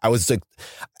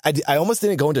 I almost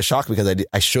didn't go into shock because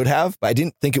I should have, but I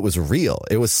didn't think it was real.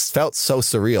 It felt so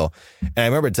surreal. And I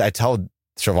remember I told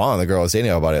Siobhan, the girl I was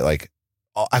dating, about it. Like,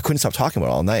 I couldn't stop talking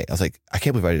about it all night. I was like, I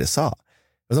can't believe I just saw it.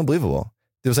 It was unbelievable.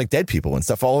 There was like dead people and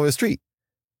stuff all over the street.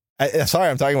 Sorry,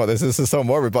 I'm talking about this. This is so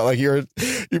morbid, but like you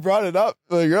brought it up.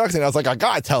 You're asking. I was like, I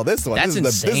gotta tell this one. That's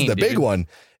this is the big one.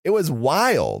 It was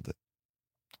wild.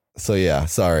 So yeah,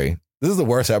 sorry. This is the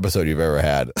worst episode you've ever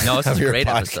had. No, it's a great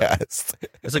episode.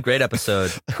 It's a great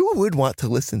episode. Who would want to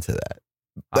listen to that?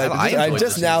 I'm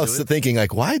just now thinking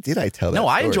like, why did I tell that? No,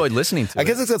 story? I enjoyed listening to it. I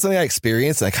guess it's not something I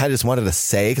experienced, and I kind of just wanted to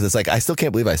say because it's like I still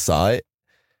can't believe I saw it.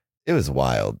 It was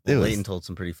wild. Leighton told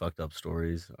some pretty fucked up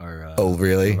stories. Oh,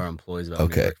 really? One of our employees about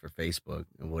me worked for Facebook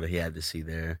and what he had to see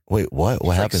there. Wait, what?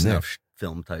 What happened there?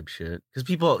 Film type shit. Because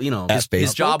people, you know,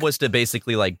 his job was to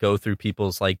basically like go through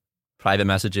people's like private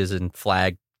messages and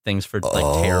flag things for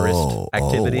like terrorist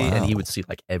activity, and he would see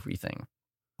like everything.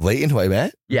 Leighton, who I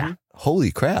met? Yeah. Holy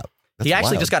crap. That's he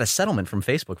actually wild. just got a settlement from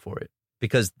Facebook for it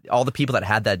because all the people that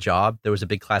had that job, there was a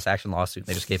big class action lawsuit. And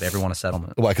they just gave everyone a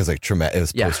settlement. Why? Because like it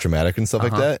was post-traumatic and stuff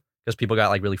like that? Because people got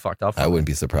like really fucked up. I wouldn't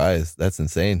be surprised. That's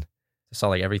insane. I saw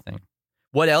like everything.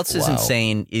 What else is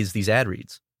insane is these ad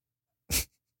reads.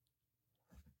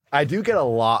 I do get a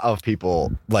lot of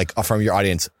people like from your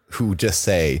audience who just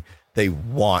say they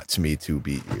want me to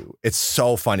beat you. It's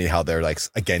so funny how they're like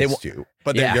against you,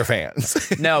 but they're your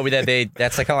fans. No,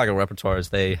 that's like kind of like a repertoire. Is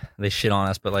they shit on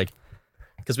us, but like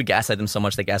because we gaslight them so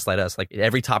much, they gaslight us. Like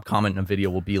every top comment in a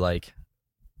video will be like,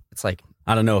 it's like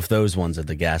I don't know if those ones are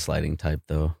the gaslighting type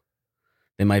though.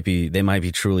 They might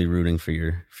be truly rooting for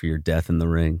your death in the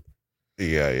ring.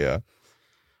 Yeah.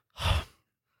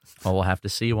 Well, we'll have to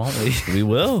see, won't we? We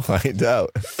will find out.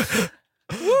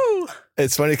 Woo!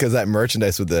 It's funny because that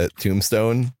merchandise with the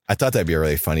tombstone, I thought that'd be a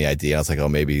really funny idea. I was like, oh,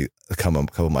 maybe a couple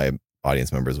of my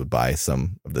audience members would buy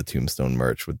some of the tombstone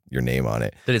merch with your name on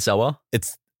it. Did it sell well?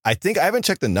 I think I haven't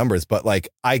checked the numbers, but like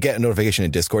I get a notification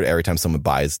in Discord every time someone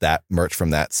buys that merch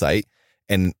from that site,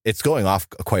 and it's going off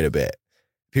quite a bit.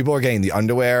 People are getting the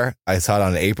underwear. I saw it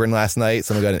on an apron last night.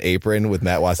 Someone got an apron with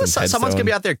Matt Watson's headstone. Someone's going to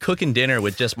be out there cooking dinner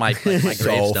with just my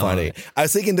gravestone. So funny. I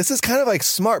was thinking this is kind of like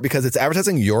smart because it's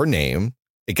advertising your name.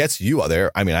 It gets you out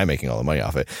there. I mean, I'm making all the money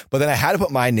off it. But then I had to put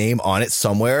my name on it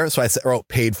somewhere. So I wrote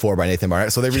paid for by Nathan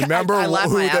Barnatt. So they remember. I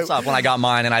laughed my ass off when I got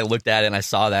mine and I looked at it and I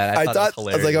saw that. I thought it was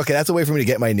hilarious. I was like, okay, that's a way for me to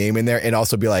get my name in there and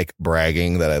also be like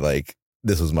bragging that I like,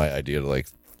 this was my idea to like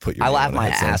put your name on it. I laughed my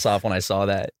ass off when I saw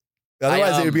that.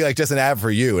 Otherwise, it would be like just an ad for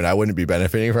you, and I wouldn't be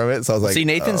benefiting from it. So I was like, see,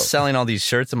 Nathan's selling all these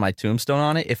shirts and my tombstone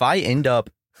on it. If I end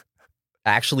up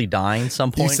actually dying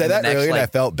some point, you said that earlier, and I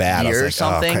felt bad. Year I was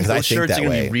like, or something, those shirts are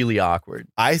gonna be really awkward.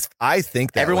 I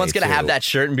think that everyone's gonna have that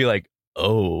shirt and be like,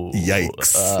 oh,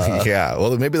 yikes! Yeah,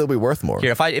 well, maybe they'll be worth more.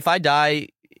 Here, if I die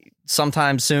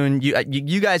sometime soon,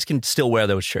 you guys can still wear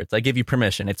those shirts. I give you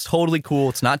permission. It's totally cool.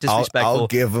 It's not disrespectful. I'll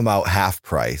give them out half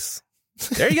price.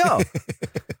 There you go.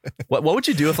 What would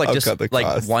you do if like just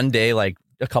like one day, like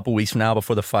a couple weeks from now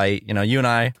before the fight, you know, you and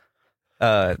I,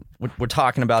 we're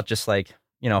talking about just like,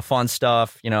 you know, fun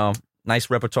stuff, you know,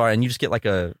 nice repertoire, and you just get like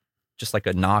a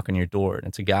knock on your door, and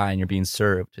it's a guy, and you're being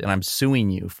served, and I'm suing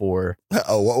you for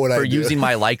what would I do? using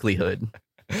my likelihood.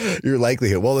 Your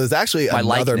likelihood. Well, there's actually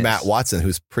another Matt Watson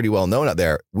who's pretty well known out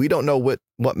there. We don't know what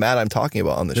Matt I'm talking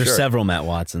about on the shirt. There's several Matt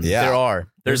Watsons. Yeah, there are.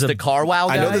 There's the car wow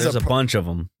guy. I know there's a bunch of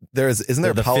them. Isn't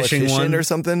there a politician or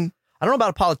something? I don't know about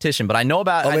a politician, but I know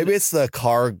about. Oh, maybe it's the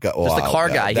car guy. There's the car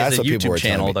guy. He has a YouTube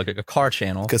channel, like a car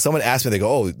channel. Because someone asked me, they go,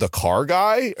 "Oh, the car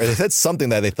guy," or they said something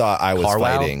that they thought I was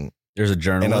fighting. Wow. There's a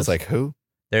journalist, and I was like, "Who?"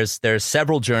 There's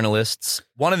several journalists.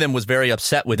 One of them was very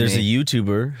upset with me. There's a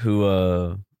YouTuber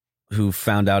who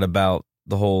found out about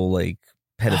the whole like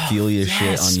pedophilia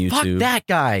shit on YouTube. Fuck that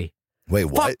guy. Wait,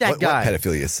 what? Fuck that guy. What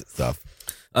pedophilia stuff?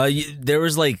 There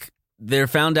was like they're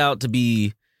found out to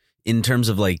be in terms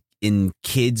of like in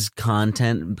kids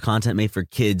content made for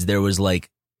kids. There was like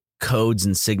codes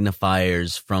and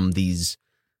signifiers from these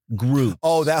groups.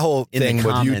 Oh, that whole thing with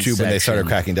YouTube when they started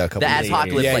cracking down. The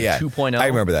Adpocalypse 2.0. I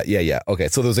remember that. Yeah. Okay,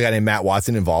 so there was a guy named Matt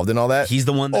Watson involved in all that. He's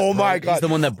the one. Oh my God, he's the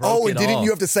one that broke. Oh, and didn't you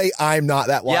have to say I'm not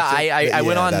that Watson? Yeah, I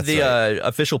went on the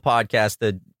official podcast,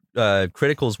 the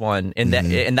Criticals one, and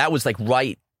that was like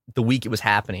right the week it was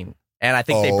happening. And I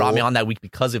think they brought me on that week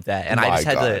because of that. And I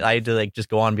had to like just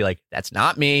go on and be like, that's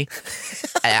not me.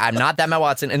 I'm not that Matt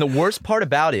Watson. And the worst part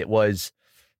about it was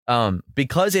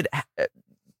because it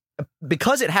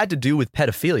had to do with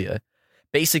pedophilia.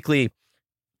 Basically,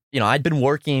 you know, I'd been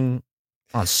working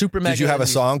on Super Mega. Did you have a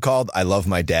song called "I Love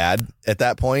My Dad" at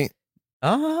that point?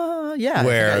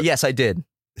 Yeah. Yes, I did.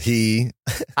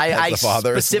 I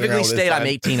specifically state I'm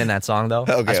 18 in that song, though.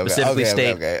 Okay, I specifically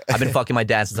state I've been fucking my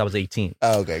dad since I was 18.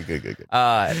 Oh, okay, good.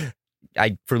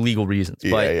 For legal reasons.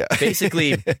 But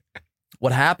basically,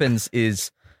 what happens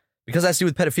is, because it has to do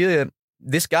with pedophilia,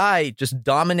 this guy just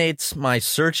dominates my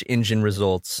search engine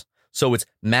results. So it's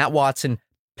Matt Watson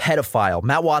pedophile,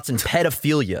 Matt Watson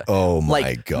pedophilia. Oh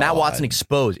my God. Matt Watson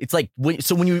exposed. It's like when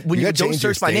you don't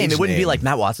search my name, it wouldn't be like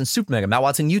Matt Watson Super Mega, Matt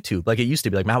Watson YouTube, like it used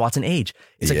to be, like Matt Watson Age.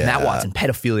 It's like Matt Watson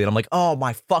pedophilia, and I'm like, oh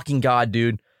my fucking God,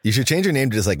 dude. You should change your name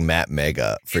to just like Matt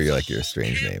Mega for your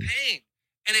strange name.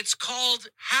 And it's called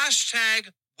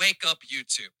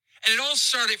 #WakeUpYouTube. And it all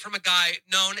started from a guy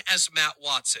known as Matt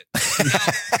Watson. Now,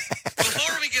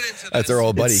 before we get into this, that's our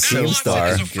old buddy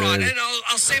Keemstar. And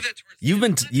I'll save that. You've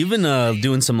been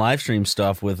doing some live stream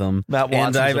stuff with him, Matt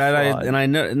Watson, and I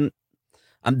know. And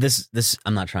I'm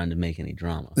not trying to make any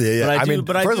drama. Yeah.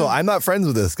 But first of all, I'm not friends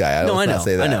with this guy.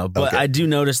 I know, but okay. I do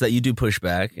notice that you do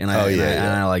pushback, and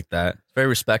I like that. Very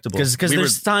respectable. Because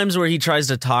there's times where he tries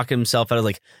to talk himself out of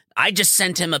like, I just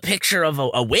sent him a picture of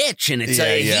a witch, and it's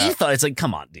he thought it's like,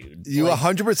 come on, dude. You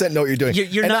 100% know what you're doing.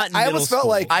 You're not. I almost felt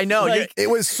like I know it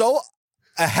was so.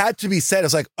 It had to be said.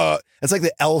 It's like it's like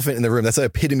the elephant in the room. That's the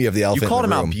epitome of the elephant. You called in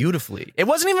the him room. out beautifully. It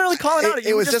wasn't even really calling out.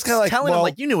 It was just kind of like telling him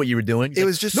like, you knew what you were doing. It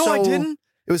was just no, so, I didn't.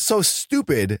 It was so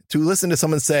stupid to listen to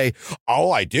someone say,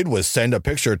 all I did was send a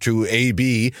picture to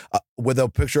AB with a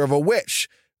picture of a witch,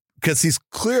 because he's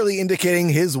clearly indicating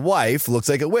his wife looks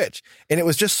like a witch. And it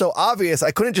was just so obvious.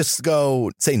 I couldn't just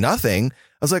go say nothing. I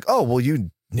was like, oh, well,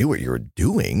 you knew what you were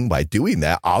doing by doing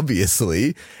that,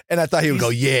 obviously. And I thought he would go,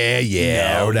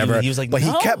 or whatever. He was like, but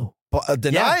he kept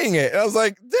denying it. And I was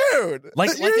like, dude. Like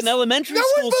an elementary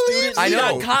school student. I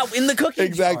know. Got caught in the cooking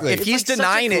exactly. jar. If he's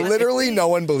denying it. Literally no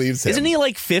one believes him. Isn't he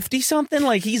like 50-something?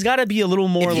 Like he's got to be a little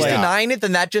more if he's like. denying it,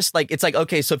 then that just like, it's like,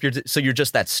 okay, so you're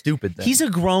just that stupid then. He's a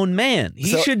grown man.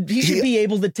 He should be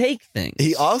able to take things.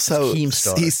 He also, he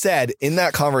said in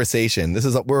that conversation, this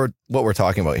is what we're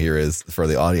talking about here is for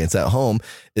the audience at home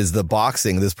is the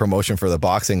boxing, this promotion for the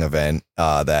boxing event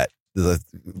that the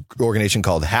organization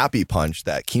called Happy Punch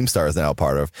that Keemstar is now a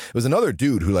part of. It was another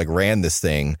dude who like ran this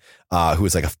thing, who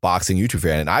was like a boxing YouTube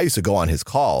fan. And I used to go on his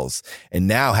calls, and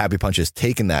now Happy Punch has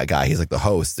taken that guy. He's like the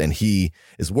host, and he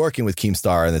is working with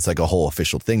Keemstar, and it's like a whole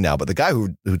official thing now. But the guy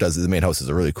who does the main host is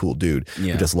a really cool dude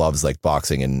who just loves like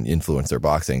boxing and influencer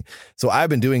boxing. So I've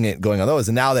been doing it, going on those.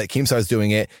 And now that Keemstar is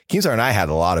doing it, Keemstar and I had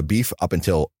a lot of beef up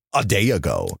until a day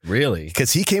ago. Really?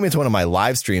 Because he came into one of my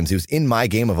live streams. He was in my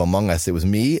game of Among Us. It was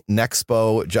me,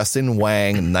 Nexpo, Justin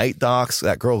Wang, Night Docs.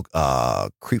 That girl,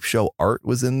 Creep Show Art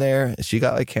was in there. She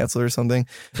got like canceled or something.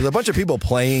 There's a bunch of people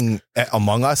playing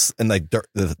Among Us in like the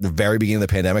very beginning of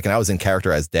the pandemic. And I was in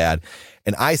character as Dad.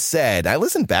 And I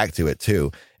listened back to it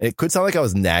too. And it could sound like I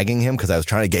was nagging him because I was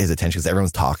trying to get his attention because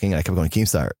everyone's talking. And I kept going,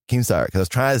 Keemstar. Because I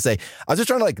was just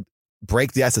trying to like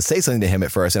break the ice to say something to him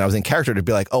at first. And I was in character to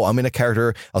be like, oh, I'm in a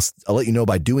character. I'll let you know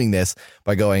by doing this,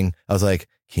 by going, I was like,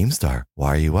 Keemstar, why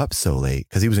are you up so late?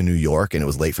 Because he was in New York and it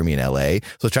was late for me in LA. So I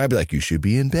was trying to be like, you should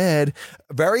be in bed.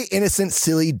 Very innocent,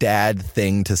 silly dad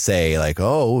thing to say, like,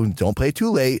 oh, don't play too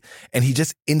late. And he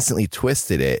just instantly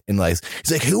twisted it. And like,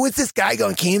 he's like, who is this guy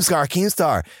going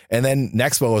Keemstar? And then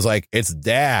Nexpo was like, it's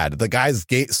Dad, the guy's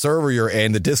server you're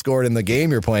in, the Discord in the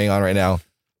game you're playing on right now.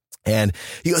 And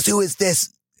he goes, who is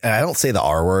this? And I don't say the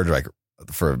R word, like,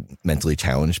 for mentally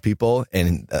challenged people,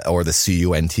 and or the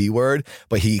CUNT word,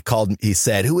 but he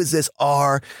said, who is this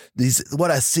R?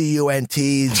 What a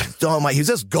CUNT. Don't mind. He was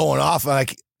just going off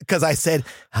like, because I said,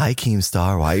 hi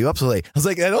Keemstar, why are you up so late? I was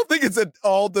like, I don't think it's at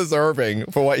all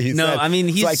deserving for what he said. No, I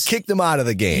mean, so I kicked him out of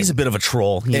the game. He's a bit of a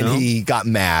troll, you know? He got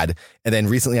mad. And then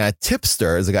recently on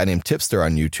Tipster, there's a guy named Tipster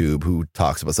on YouTube who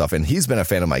talks about stuff, and he's been a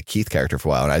fan of my Keith character for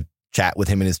a while, and I chat with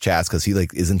him in his chats because he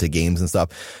like is into games and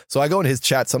stuff. So I go into his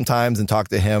chat sometimes and talk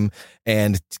to him.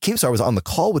 And Keemstar was on the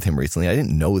call with him recently. I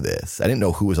didn't know this. I didn't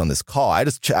know who was on this call. I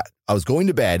was going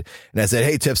to bed and I said,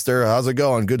 hey Tipster, how's it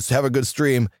going? Good, have a good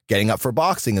stream. Getting up for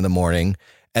boxing in the morning.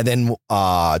 And then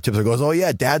Tipster goes, oh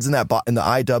yeah, Dad's in the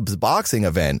iDubbbz boxing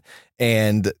event.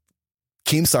 And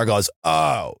Keemstar goes,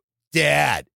 oh,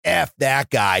 Dad, F that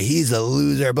guy. He's a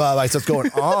loser, blah, blah. So it's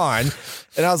going on.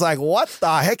 And I was like, what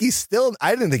the heck?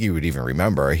 I didn't think he would even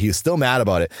remember. He was still mad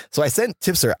about it. So I sent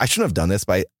Tipster, I shouldn't have done this,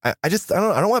 but I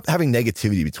don't want having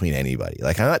negativity between anybody.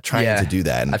 Like, I'm not trying to do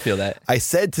that. And I feel that. I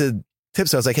said to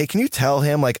Tipster, I was like, hey, can you tell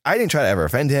him, like, I didn't try to ever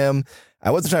offend him. I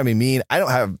wasn't trying to be mean. I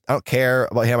don't care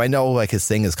about him. I know like his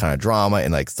thing is kind of drama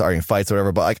and like starting fights or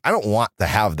whatever, but like, I don't want to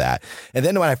have that. And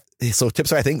then so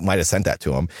Tipster, I think, might have sent that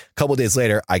to him. A couple of days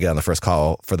later, I get on the first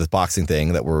call for this boxing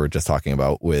thing that we were just talking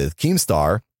about with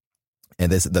Keemstar.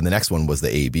 And then the next one was the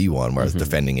AB one where I was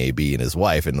defending AB and his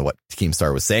wife and what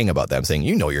Keemstar was saying about them, saying,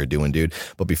 you know what you're doing, dude.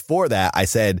 But before that, I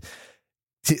said,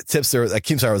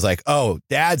 Keemstar was like, oh,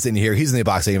 Dad's in here. He's in the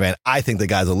boxing event. I think the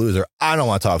guy's a loser. I don't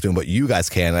want to talk to him, but you guys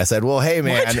can. And I said, well, hey,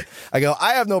 man, what? I go,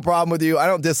 I have no problem with you. I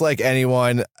don't dislike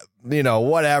anyone. You know,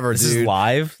 whatever, this dude. This is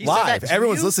live? Live.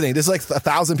 Everyone's listening. There's like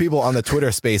 1,000 people on the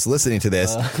Twitter space listening to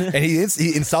this. And he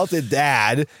insulted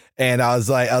Dad. And I was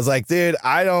like, dude,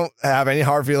 I don't have any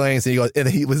hard feelings. And he goes,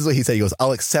 this is what he said. He goes,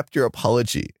 I'll accept your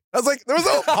apology. I was like, there was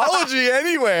no apology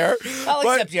anywhere. I'll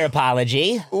accept your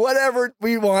apology. Whatever,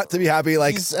 we want to be happy.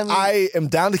 Like, I am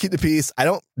down to keep the peace. I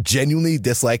don't genuinely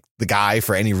dislike the guy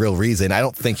for any real reason. I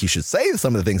don't think he should say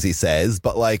some of the things he says,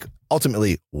 but like,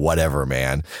 ultimately, whatever,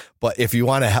 man. But if you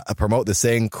want to promote this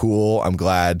thing, cool. I'm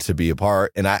glad to be a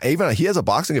part. And he has a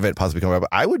boxing event possibly coming up.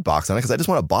 I would box on it because I just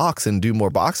want to box and do more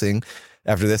boxing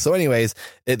after this. So anyways,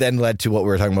 it then led to what we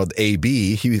were talking about with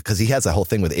AB, because he has a whole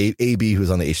thing with AB,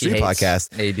 who's on the H3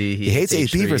 podcast. He hates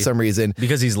AB for some reason.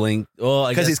 Because he's linked. Well,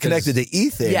 because he's connected to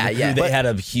Ethan. Yeah. They had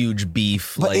a huge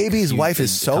beef. But AB's wife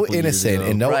is so innocent.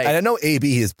 And and I know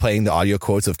AB is playing the audio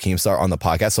quotes of Keemstar on the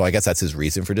podcast, so I guess that's his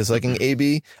reason for disliking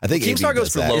AB. I think Keemstar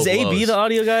goes for low blows. Is AB the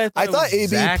audio guy? I thought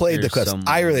AB played the clips.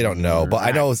 I really don't know, but I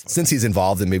know since he's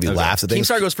involved and maybe laughs at things.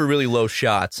 Keemstar goes for really low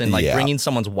shots, and like bringing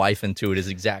someone's wife into it is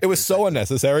exactly. It was so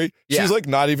unnecessary. Yeah. She's like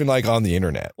not even like on the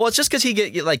internet. Well, it's just because he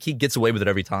gets away with it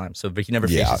every time, so he never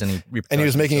faces any repercussions. And he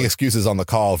was making excuses on the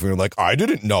call for like, I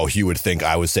didn't know he would think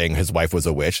I was saying his wife was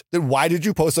a witch. Then why did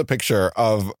you post a picture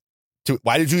of?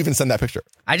 Why did you even send that picture?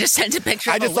 I just sent a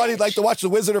picture. I just thought he'd like to watch The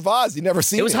Wizard of Oz. You never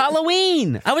seen it. It was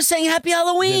Halloween. I was saying Happy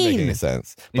Halloween. Didn't make any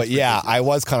sense. But yeah, I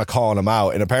was kind of calling him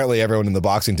out, and apparently everyone in the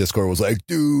boxing Discord was like,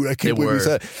 "Dude, I can't believe you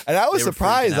said." And I was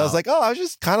surprised. I was like, "Oh, I was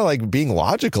just kind of like being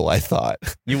logical." I thought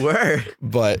you were,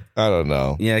 but I don't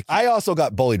know. Yeah, I also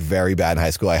got bullied very bad in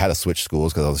high school. I had to switch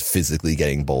schools because I was physically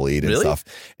getting bullied and stuff.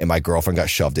 And my girlfriend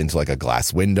got shoved into like a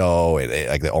glass window, and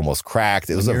it almost cracked.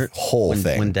 It was a whole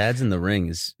thing. When Dad's in the ring,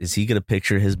 is he gonna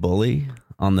picture his bully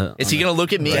on the? Is he gonna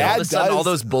look at me? All of a sudden, all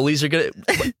those bullies are gonna.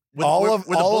 All of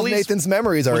Nathan's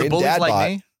memories are in Dadbot.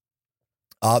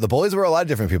 Like the bullies were a lot of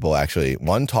different people, actually.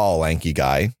 One tall, lanky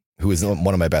guy who is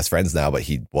one of my best friends now, but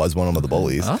he was one of the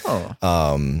bullies.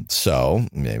 Oh. So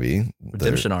maybe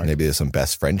there's some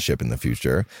best friendship in the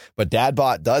future. But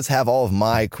Dadbot does have all of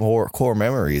my core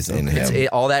memories in him.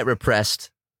 All that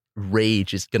repressed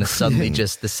rage is gonna suddenly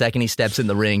just the second he steps in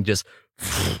the ring, just.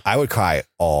 I would cry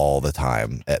all the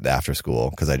time after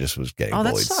school because I just was getting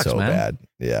bullied so bad.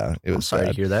 Yeah, it was. I'm sorry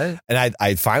to hear that. And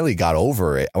I finally got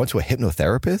over it. I went to a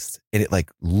hypnotherapist, and it like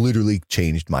literally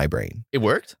changed my brain. It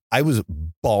worked? I was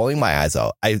bawling my eyes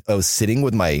out. I was sitting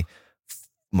with my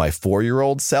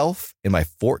 4-year-old self and my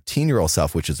 14-year-old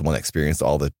self, which is the one that experienced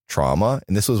all the trauma.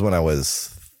 And this was when I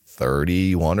was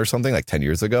 31 or something, like 10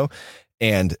 years ago.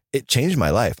 And it changed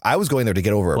my life. I was going there to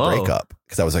get over a breakup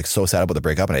because I was like so sad about the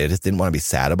breakup and I just didn't want to be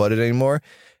sad about it anymore.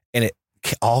 And it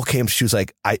all came, she was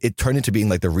like, it turned into being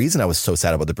like the reason I was so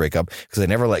sad about the breakup because I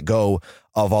never let go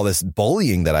of all this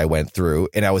bullying that I went through.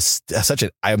 And I was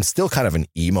I am still kind of an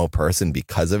emo person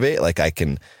because of it. Like I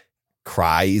can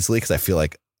cry easily because I feel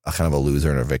like a kind of a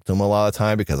loser and a victim a lot of the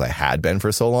time because I had been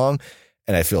for so long.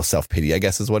 And I feel self-pity, I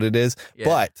guess is what it is. Yeah.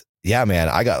 But yeah, man,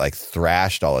 I got like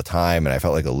thrashed all the time and I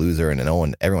felt like a loser and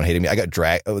everyone hated me. I got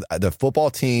dragged. The football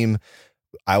team,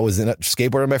 I was in a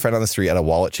skateboarding with my friend on the street, had a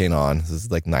wallet chain on. This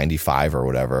is like 95 or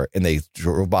whatever. And they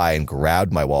drove by and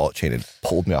grabbed my wallet chain and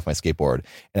pulled me off my skateboard.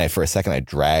 And for a second, I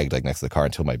dragged like next to the car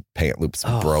until my pant loops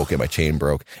broke and my chain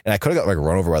broke. And I could have got like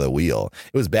run over by the wheel.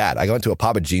 It was bad. I went to a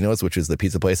Papa Gino's, which is the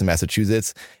pizza place in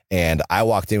Massachusetts. And I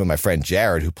walked in with my friend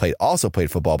Jared, who also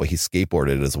played football, but he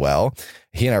skateboarded as well.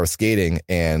 He and I were skating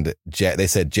and they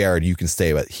said, Jared, you can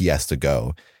stay, but he has to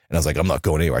go. And I was like, I'm not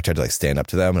going anywhere. I tried to like stand up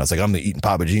to them and I was like, I'm eating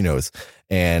Papa Gino's.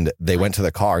 And they went to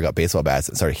the car, got baseball bats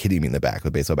and started hitting me in the back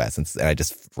with baseball bats. And I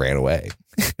just ran away.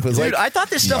 It was Dude, like, I thought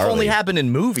this stuff only happened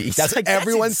in movies. That's what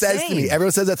everyone says to me.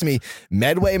 Everyone says that to me.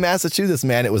 Medway, Massachusetts,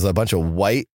 man, it was a bunch of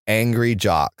white, angry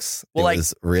jocks. Well, it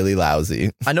was really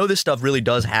lousy. I know this stuff really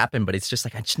does happen, but it's just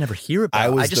like, I just never hear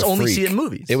about it. I just only see it in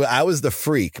movies. I was the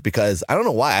freak because I don't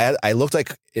know why. I looked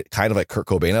like kind of like Kurt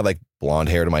Cobain. I had like blonde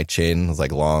hair to my chin. It was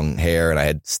like long hair and I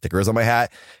had stickers on my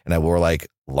hat and I wore like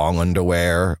long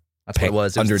underwear. That's what it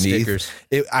was. Underneath.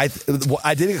 I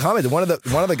didn't comment. One of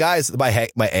the guys, my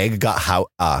egg got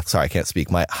sorry, I can't speak.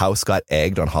 My house got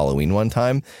egged on Halloween one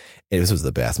time. And this was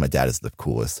the best. My dad is the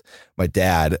coolest. My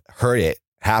dad heard it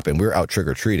happen. We were out trick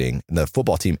or treating, and the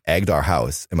football team egged our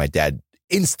house. And my dad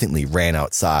instantly ran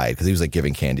outside because he was like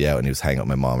giving candy out, and he was hanging out with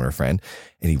my mom and her friend.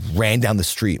 And he ran down the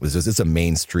street. It's a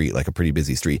main street, like a pretty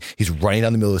busy street. He's running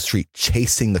down the middle of the street,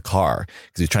 chasing the car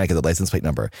because he was trying to get the license plate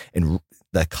number. And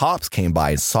the cops came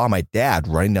by and saw my dad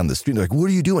running down the street. They're like, what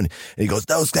are you doing? And he goes,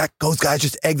 those guys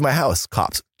just egged my house.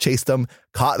 Cops chased them,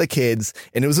 caught the kids.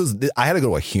 And I had to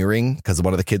go to a hearing because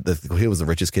one of the kids, he was the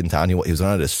richest kid in town.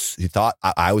 He thought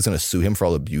I was going to sue him for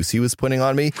all the abuse he was putting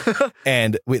on me.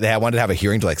 And they wanted to have a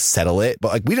hearing to like settle it.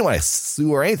 But like, we didn't want to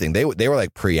sue or anything. They were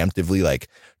like preemptively like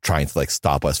trying to like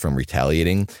stop us from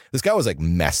retaliating. This guy was like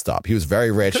messed up. He was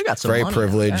very rich, very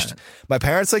privileged. My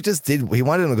parents like he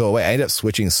wanted him to go away. I ended up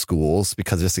switching schools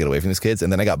just to get away from his kids.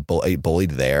 And then I got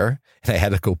bullied there and I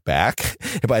had to go back.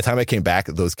 And by the time I came back,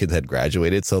 those kids had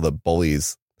graduated. So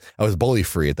I was bully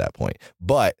free at that point.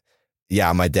 But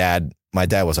yeah, my dad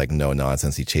was like, no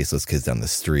nonsense. He chased those kids down the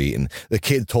street. And the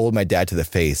kid told my dad to the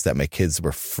face that my kids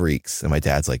were freaks. And my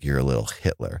dad's like, you're a little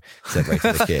Hitler. He said right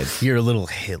to the kid. You're a little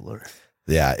Hitler.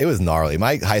 Yeah, it was gnarly.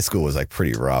 My high school was like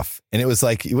pretty rough. And it was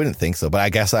like, you wouldn't think so, but I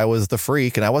guess I was the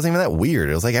freak and I wasn't even that weird.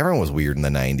 It was like everyone was weird in the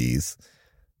 90s.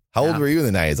 How old were you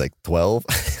in the 90s? Like 12?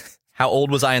 How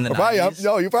old was I in the 90s?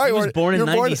 No, you probably was born in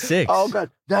 96. Oh, God.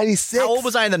 96. How old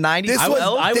was I in the 90s?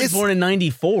 I was born in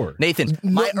 94. Nathan,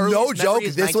 no joke.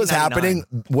 This was happening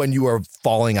when you were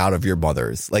falling out of your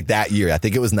mothers. Like that year. I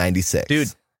think it was 96. Dude,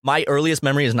 my earliest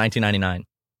memory is 1999.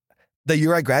 The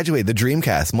year I graduated, the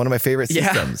Dreamcast, one of my favorite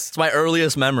systems. Yeah, it's my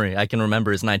earliest memory I can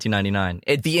remember is 1999.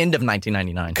 At the end of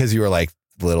 1999. Because you were like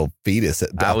little fetus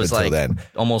I was like then.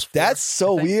 Almost 4, That's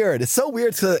so weird. It's so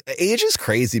weird. Age is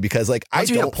crazy because like I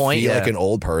don't feel like an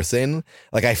old person.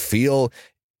 Like I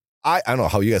don't know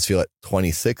how you guys feel at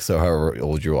 26 or however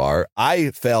old you are.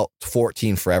 I felt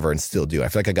 14 forever and still do. I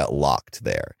feel like I got locked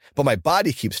there. But my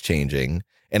body keeps changing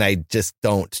and I just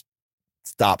don't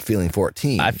stop feeling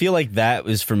 14. I feel like that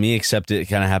was for me, except it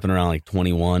kind of happened around like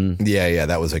 21. Yeah.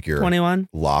 That was like your 21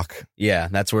 lock. Yeah,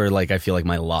 that's where like I feel like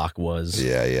my lock was.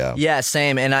 Yeah,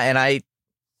 same. And I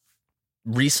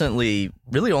recently,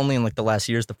 really only in like the last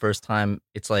year's the first time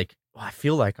it's like, I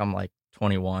feel like I'm like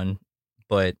 21,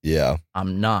 but yeah,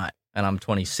 I'm not. And I'm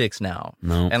 26 now.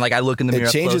 No. And like I look in the mirror,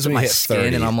 it changes when you hit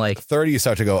 30, and I'm like 30. You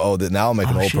start to go, now I'm like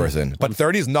an old person. But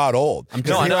 30 is not old.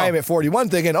 I am at 41,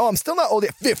 thinking, I'm still not old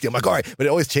at 50. I'm like, all right, but it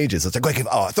always changes. It's like,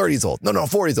 30 is old. No,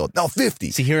 40 is old. No,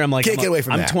 50. See, here I'm like, can't get away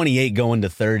from that. I'm 28 going to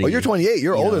 30. Oh, you're 28.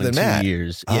 You're older than Matt. 2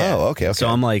 years. Yeah. Oh, okay. So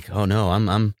I'm like, oh no,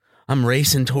 I'm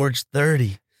racing towards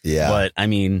 30. Yeah. But I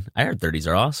mean, I heard 30s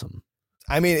are awesome.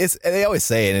 I mean, they always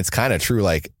say, and it's kind of true.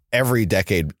 Like every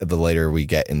decade, the later we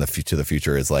get in the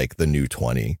future is like the new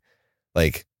 20.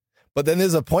 Like, but then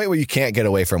there's a point where you can't get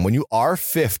away from when you are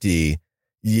 50,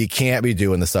 you can't be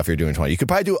doing the stuff you're doing 20. You could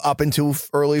probably do up into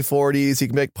early 40s. You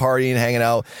can be like partying, hanging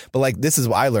out. But like, this is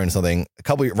I learned something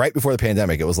right before the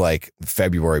pandemic. It was like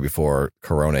February before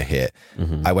Corona hit.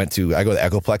 Mm-hmm. I go to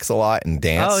Echoplex a lot and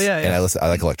dance. Oh, yeah. And I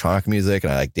like electronic music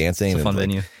and I like dancing. It's a fun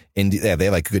venue. They have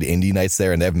like good indie nights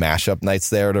there and they have mashup nights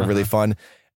there that are really fun.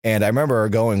 And I remember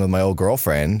going with my old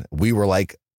girlfriend. We were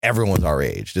like, everyone was our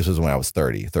age. This was when I was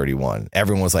 30, 31.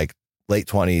 Everyone was like late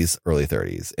 20s, early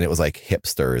 30s. And it was like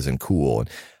hipsters and cool. And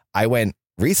I went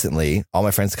recently. All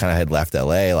my friends kind of had left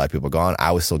LA. A lot of people gone.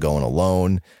 I was still going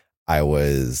alone. I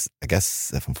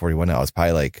guess if I'm 41 now, I was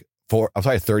probably like I was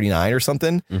probably 39 or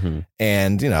something. Mm-hmm.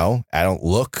 And, I don't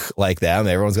look like them.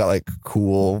 Everyone's got like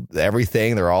cool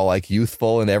everything. They're all like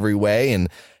youthful in every way. And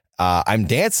I'm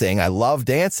dancing. I love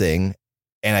dancing.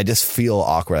 And I just feel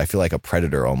awkward. I feel like a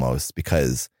predator almost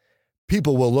because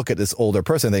people will look at this older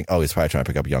person and think, oh, he's probably trying to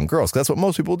pick up young girls. Because that's what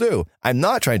most people do. I'm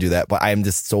not trying to do that, but I'm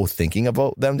just so thinking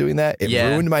about them doing that. It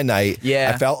ruined my night.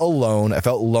 Yeah. I felt alone. I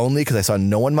felt lonely because I saw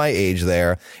no one my age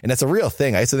there. And that's a real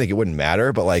thing. I used to think it wouldn't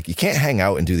matter, but like you can't hang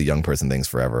out and do the young person things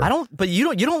forever. But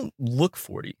you don't look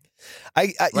 40.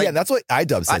 Yeah, that's what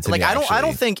iDub said to me. I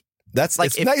don't think that's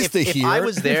like, it's nice to hear. If I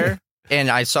was there and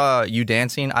I saw you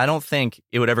dancing, I don't think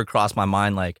it would ever cross my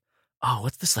mind like, oh,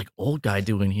 what's this like old guy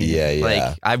doing here? Yeah.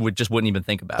 Like I wouldn't even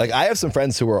think about it. Like I have some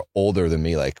friends who are older than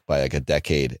me, like by like a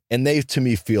decade, and they to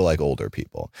me feel like older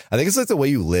people. I think it's like the way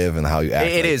you live and how you act.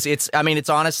 It is. It's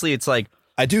honestly, it's like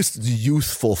I do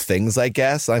youthful things, I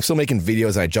guess. I'm still making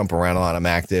videos and I jump around a lot. I'm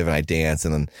active and I dance,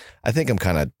 and then I think I'm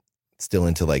kind of still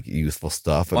into like youthful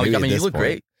stuff. Well, I mean, you look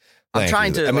great. I'm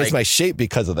trying to. I mean, it's my shape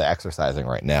because of the exercising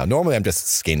right now. Normally, I'm just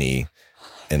skinny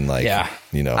and like,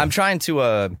 I'm trying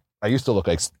to. I used to look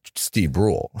like Steve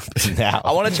Brule. Now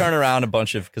I want to turn around a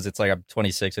bunch of because it's like I'm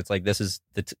 26. It's like this is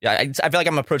I feel like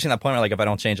I'm approaching that point where like if I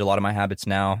don't change a lot of my habits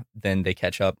now, then they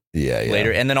catch up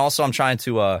later. And then also I'm trying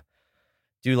to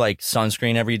do like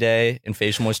sunscreen every day and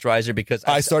facial moisturizer because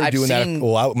I started doing that.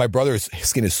 Well, my brother's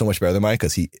skin is so much better than mine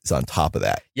because he's on top of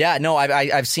that. Yeah, no,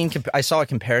 I saw a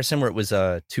comparison where it was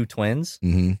two twins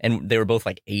and they were both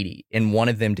like 80 and one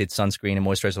of them did sunscreen and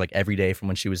moisturizer like every day from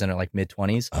when she was in her like mid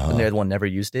 20s and the other one never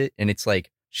used it and it's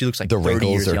like she looks like the 30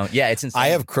 years young. Yeah, it's insane. I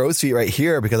have crow's feet right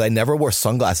here because I never wore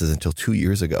sunglasses until 2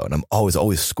 years ago. And I'm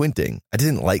always squinting. I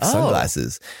didn't like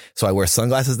sunglasses. So I wear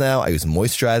sunglasses now. I use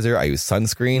moisturizer. I use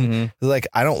sunscreen. Like,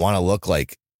 I don't want to look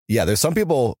like, there's some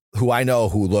people who I know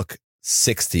who look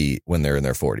 60 when they're in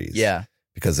their 40s. Yeah.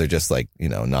 Because they're just like,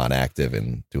 non-active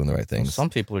and doing the right things. Well, some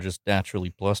people are just naturally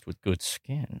blessed with good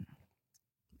skin.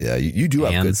 Yeah, you do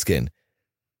have good skin.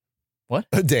 What?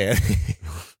 Dan.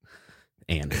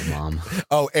 And mom.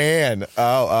 Oh, Anne.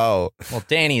 Oh. Well,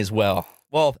 Danny as well.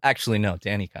 Well, actually, no.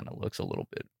 Danny kind of looks a little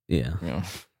bit. Yeah.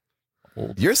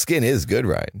 Old. Your skin is good,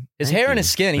 Ryan. His hair and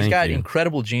his skin. He's got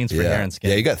incredible genes for hair and skin.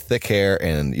 Yeah, you got thick hair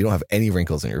and you don't have any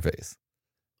wrinkles in your face.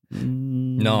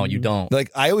 No, you don't. Like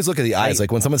I always look at the eyes.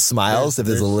 Like when someone smiles, if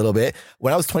there's a little bit.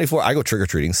 When I was 24, I go trick or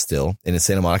treating still. And in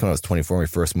Santa Monica, when I was 24, when we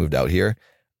first moved out here,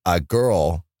 a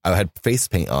girl. I had face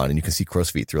paint on, and you can see crow's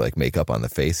feet through like makeup on the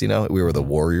face. We were the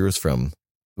Warriors from.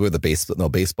 We were the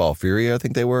Baseball Fury, I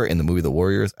think they were, in the movie The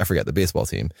Warriors. I forget, the baseball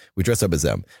team. We dressed up as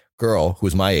them. Girl, who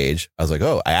was my age, I was like,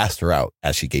 I asked her out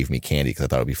as she gave me candy because I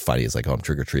thought it would be funny. It's like, I'm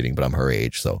trick-or-treating, but I'm her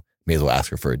age, so may as well ask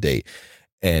her for a date.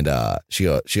 And she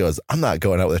goes, I'm not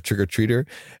going out with a trick-or-treater.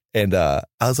 And I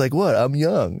was like, what? I'm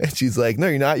young. And she's like, no,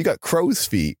 you're not. You got crow's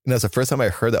feet. And that's the first time I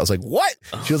heard that. I was like, what?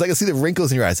 She was like, I see the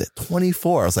wrinkles in your eyes at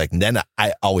 24. I was like, and then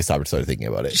I always started thinking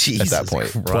about it at that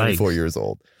point. Christ. 24 years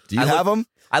old. Do you have them?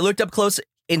 I looked up close.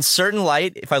 In certain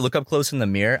light, if I look up close in the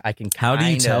mirror, I can How do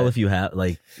you tell if you have,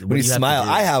 like... When you smile,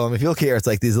 I have them. If you look here, it's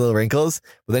like these little wrinkles.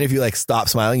 But then if you like stop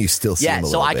smiling, you still see them a little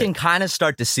bit. Yeah, so I can kind of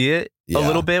start to see it a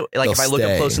little bit. Like if I look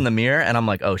up close in the mirror and I'm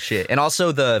like, oh shit. And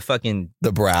also the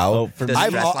brow.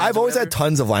 I've always had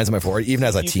tons of lines on my forehead, even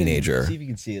as a teenager. See if you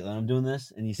can see it. When I'm doing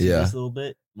this and you see this a little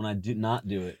bit, when I do not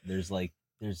do it, there's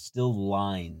still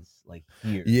lines like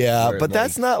here. Yeah, but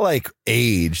that's not like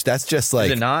age. That's just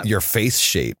like your face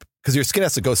shape. Because your skin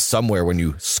has to go somewhere when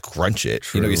you scrunch it.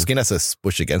 True. Your skin has to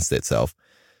push against itself.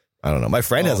 I don't know. My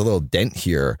friend has a little dent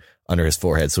here under his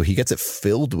forehead, so he gets it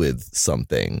filled with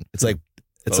something. It's like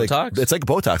Botox? It's like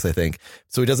Botox, I think.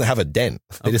 So he doesn't have a dent.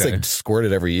 They just like squirt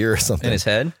it every year or something. In his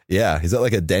head? Yeah, he's got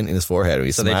like a dent in his forehead when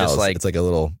he smiles. They just like, it's like a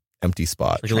little empty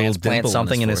spot. Like transplant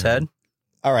something in his head?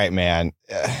 All right, man.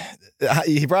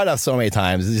 He brought it up so many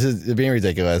times. This is being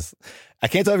ridiculous. I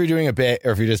can't tell if you're doing a bit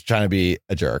or if you're just trying to be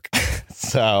a jerk.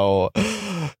 So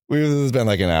it's been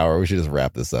like an hour. We should just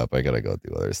wrap this up. I gotta go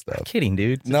do other stuff. I'm kidding,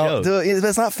 dude. No, dude,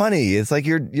 it's not funny. It's like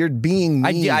you're being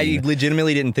mean. I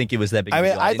legitimately didn't think it was that big. I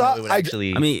mean, I thought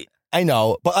actually. I mean, I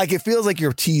know, but like it feels like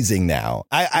you're teasing now.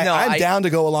 I'm down to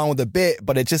go along with the bit,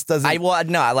 but it just doesn't.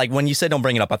 No, like when you said don't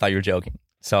bring it up, I thought you were joking.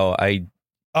 So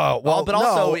but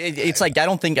also it's like I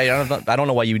don't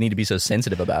know why you need to be so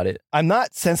sensitive about it. I'm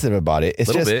not sensitive about it.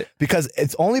 It's just because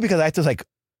it's only because I have to like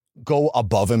go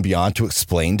above and beyond to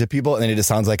explain to people, and then it just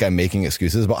sounds like I'm making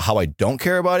excuses about how I don't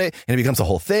care about it, and it becomes a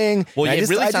whole thing. Well, it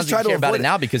really sounds like you care about it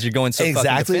now because you're going so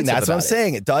exactly, and that's what I'm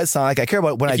saying. It does sound like I care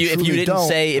about it when if you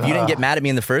didn't get mad at me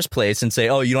in the first place and say,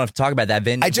 "Oh, you don't have to talk about that,"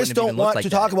 then I just don't want to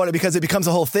talk about it because it becomes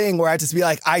a whole thing where I just be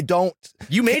like, I don't.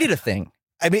 You made it a thing.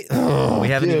 I mean, we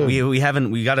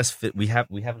haven't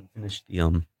finished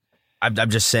the I'm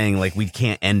just saying, like, we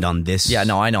can't end on this. Yeah,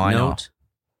 no, I know.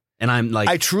 And I'm like,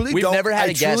 I truly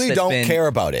don't care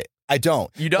about it. I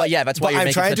don't. You don't. Yeah, that's why you're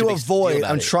making such a big deal about it.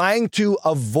 I'm trying to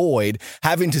avoid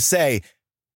having to say,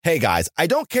 hey guys, I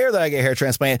don't care that I get hair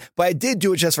transplant, but I did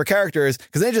do it just for characters,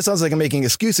 because then it just sounds like I'm making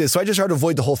excuses. So I just try to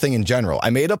avoid the whole thing in general.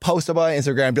 I made a post about it on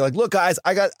Instagram and be like, look guys,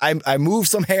 I moved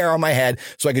some hair on my head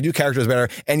so I could do characters better.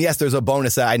 And yes, there's a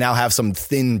bonus that I now have some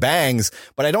thin bangs,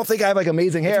 but I don't think I have like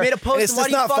amazing hair. You made a post, and why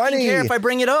do you fucking care if I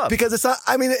bring it up? Because it's not,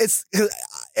 I mean, it's,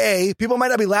 people might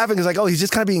not be laughing because like, oh, he's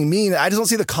just kind of being mean. I just don't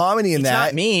see the comedy in that.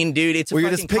 It's not mean, dude. It's a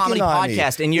fucking comedy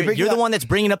podcast, and you're the one that's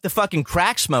bringing up the fucking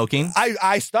crack smoking.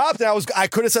 I stopped, and I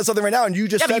could have said something right now, and you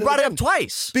just said you brought it up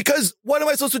twice. Because what am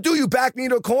I supposed to do? You back me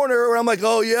into a corner where I'm like,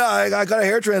 oh yeah, I got a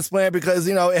hair transplant because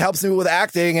it helps me with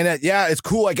acting, and it's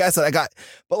cool, I guess, that I got.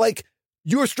 But like,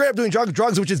 you were straight up doing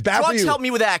drugs, which is bad for you. Drugs help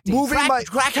me with acting.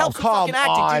 Crack helps with fucking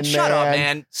acting, dude. Shut up,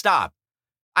 man. Stop.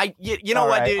 You know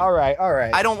what, dude? All right.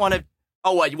 I don't want to.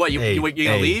 Oh, what? You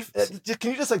gonna leave?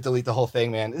 Can you just like delete the whole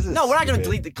thing, man? No, we're not gonna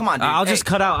delete it. Come on, dude. I'll just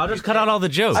cut out all the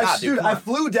jokes. I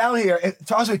flew down here. It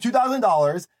cost me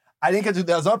 $2,000. I didn't get to.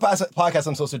 There's another podcast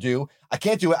I'm supposed to do. I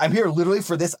can't do it. I'm here literally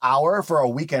for this hour for a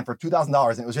weekend for $2,000,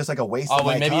 and it was just like a waste of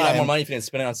my time. Maybe you have more money if you didn't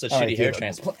spend it on such shitty hair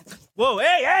transplants. Whoa!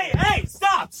 Hey!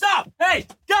 Stop! Hey,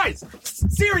 guys!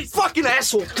 Serious fucking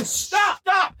asshole!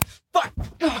 Stop! Fuck!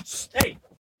 Hey!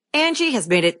 Angie has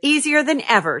made it easier than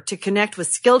ever to connect with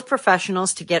skilled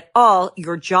professionals to get all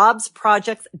your jobs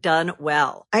projects done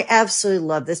well. I absolutely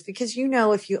love this because,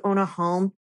 if you own a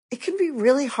home, it can be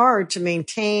really hard to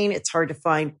maintain. It's hard to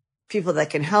find people that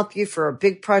can help you for a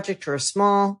big project or a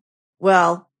small.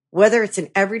 Well, whether it's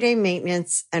in everyday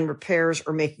maintenance and repairs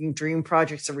or making dream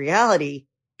projects a reality,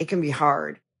 it can be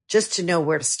hard just to know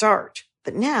where to start.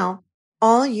 But now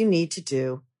all you need to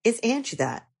do is Angie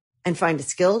that and find a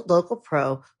skilled local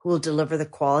pro who will deliver the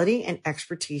quality and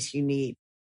expertise you need.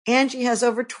 Angie has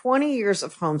over 20 years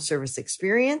of home service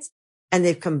experience, and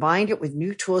they've combined it with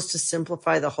new tools to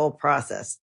simplify the whole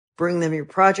process. Bring them your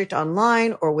project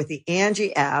online or with the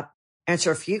Angie app,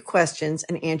 answer a few questions,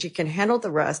 and Angie can handle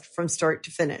the rest from start to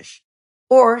finish.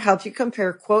 Or help you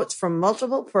compare quotes from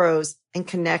multiple pros and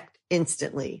connect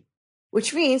instantly,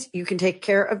 which means you can take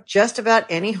care of just about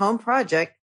any home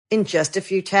project in just a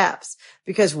few taps.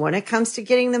 Because when it comes to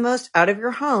getting the most out of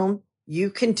your home, you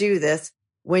can do this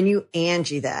when you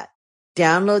Angie that.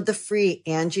 Download the free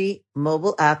Angie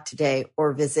mobile app today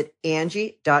or visit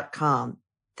Angie.com.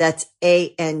 That's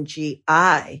ANGI.com.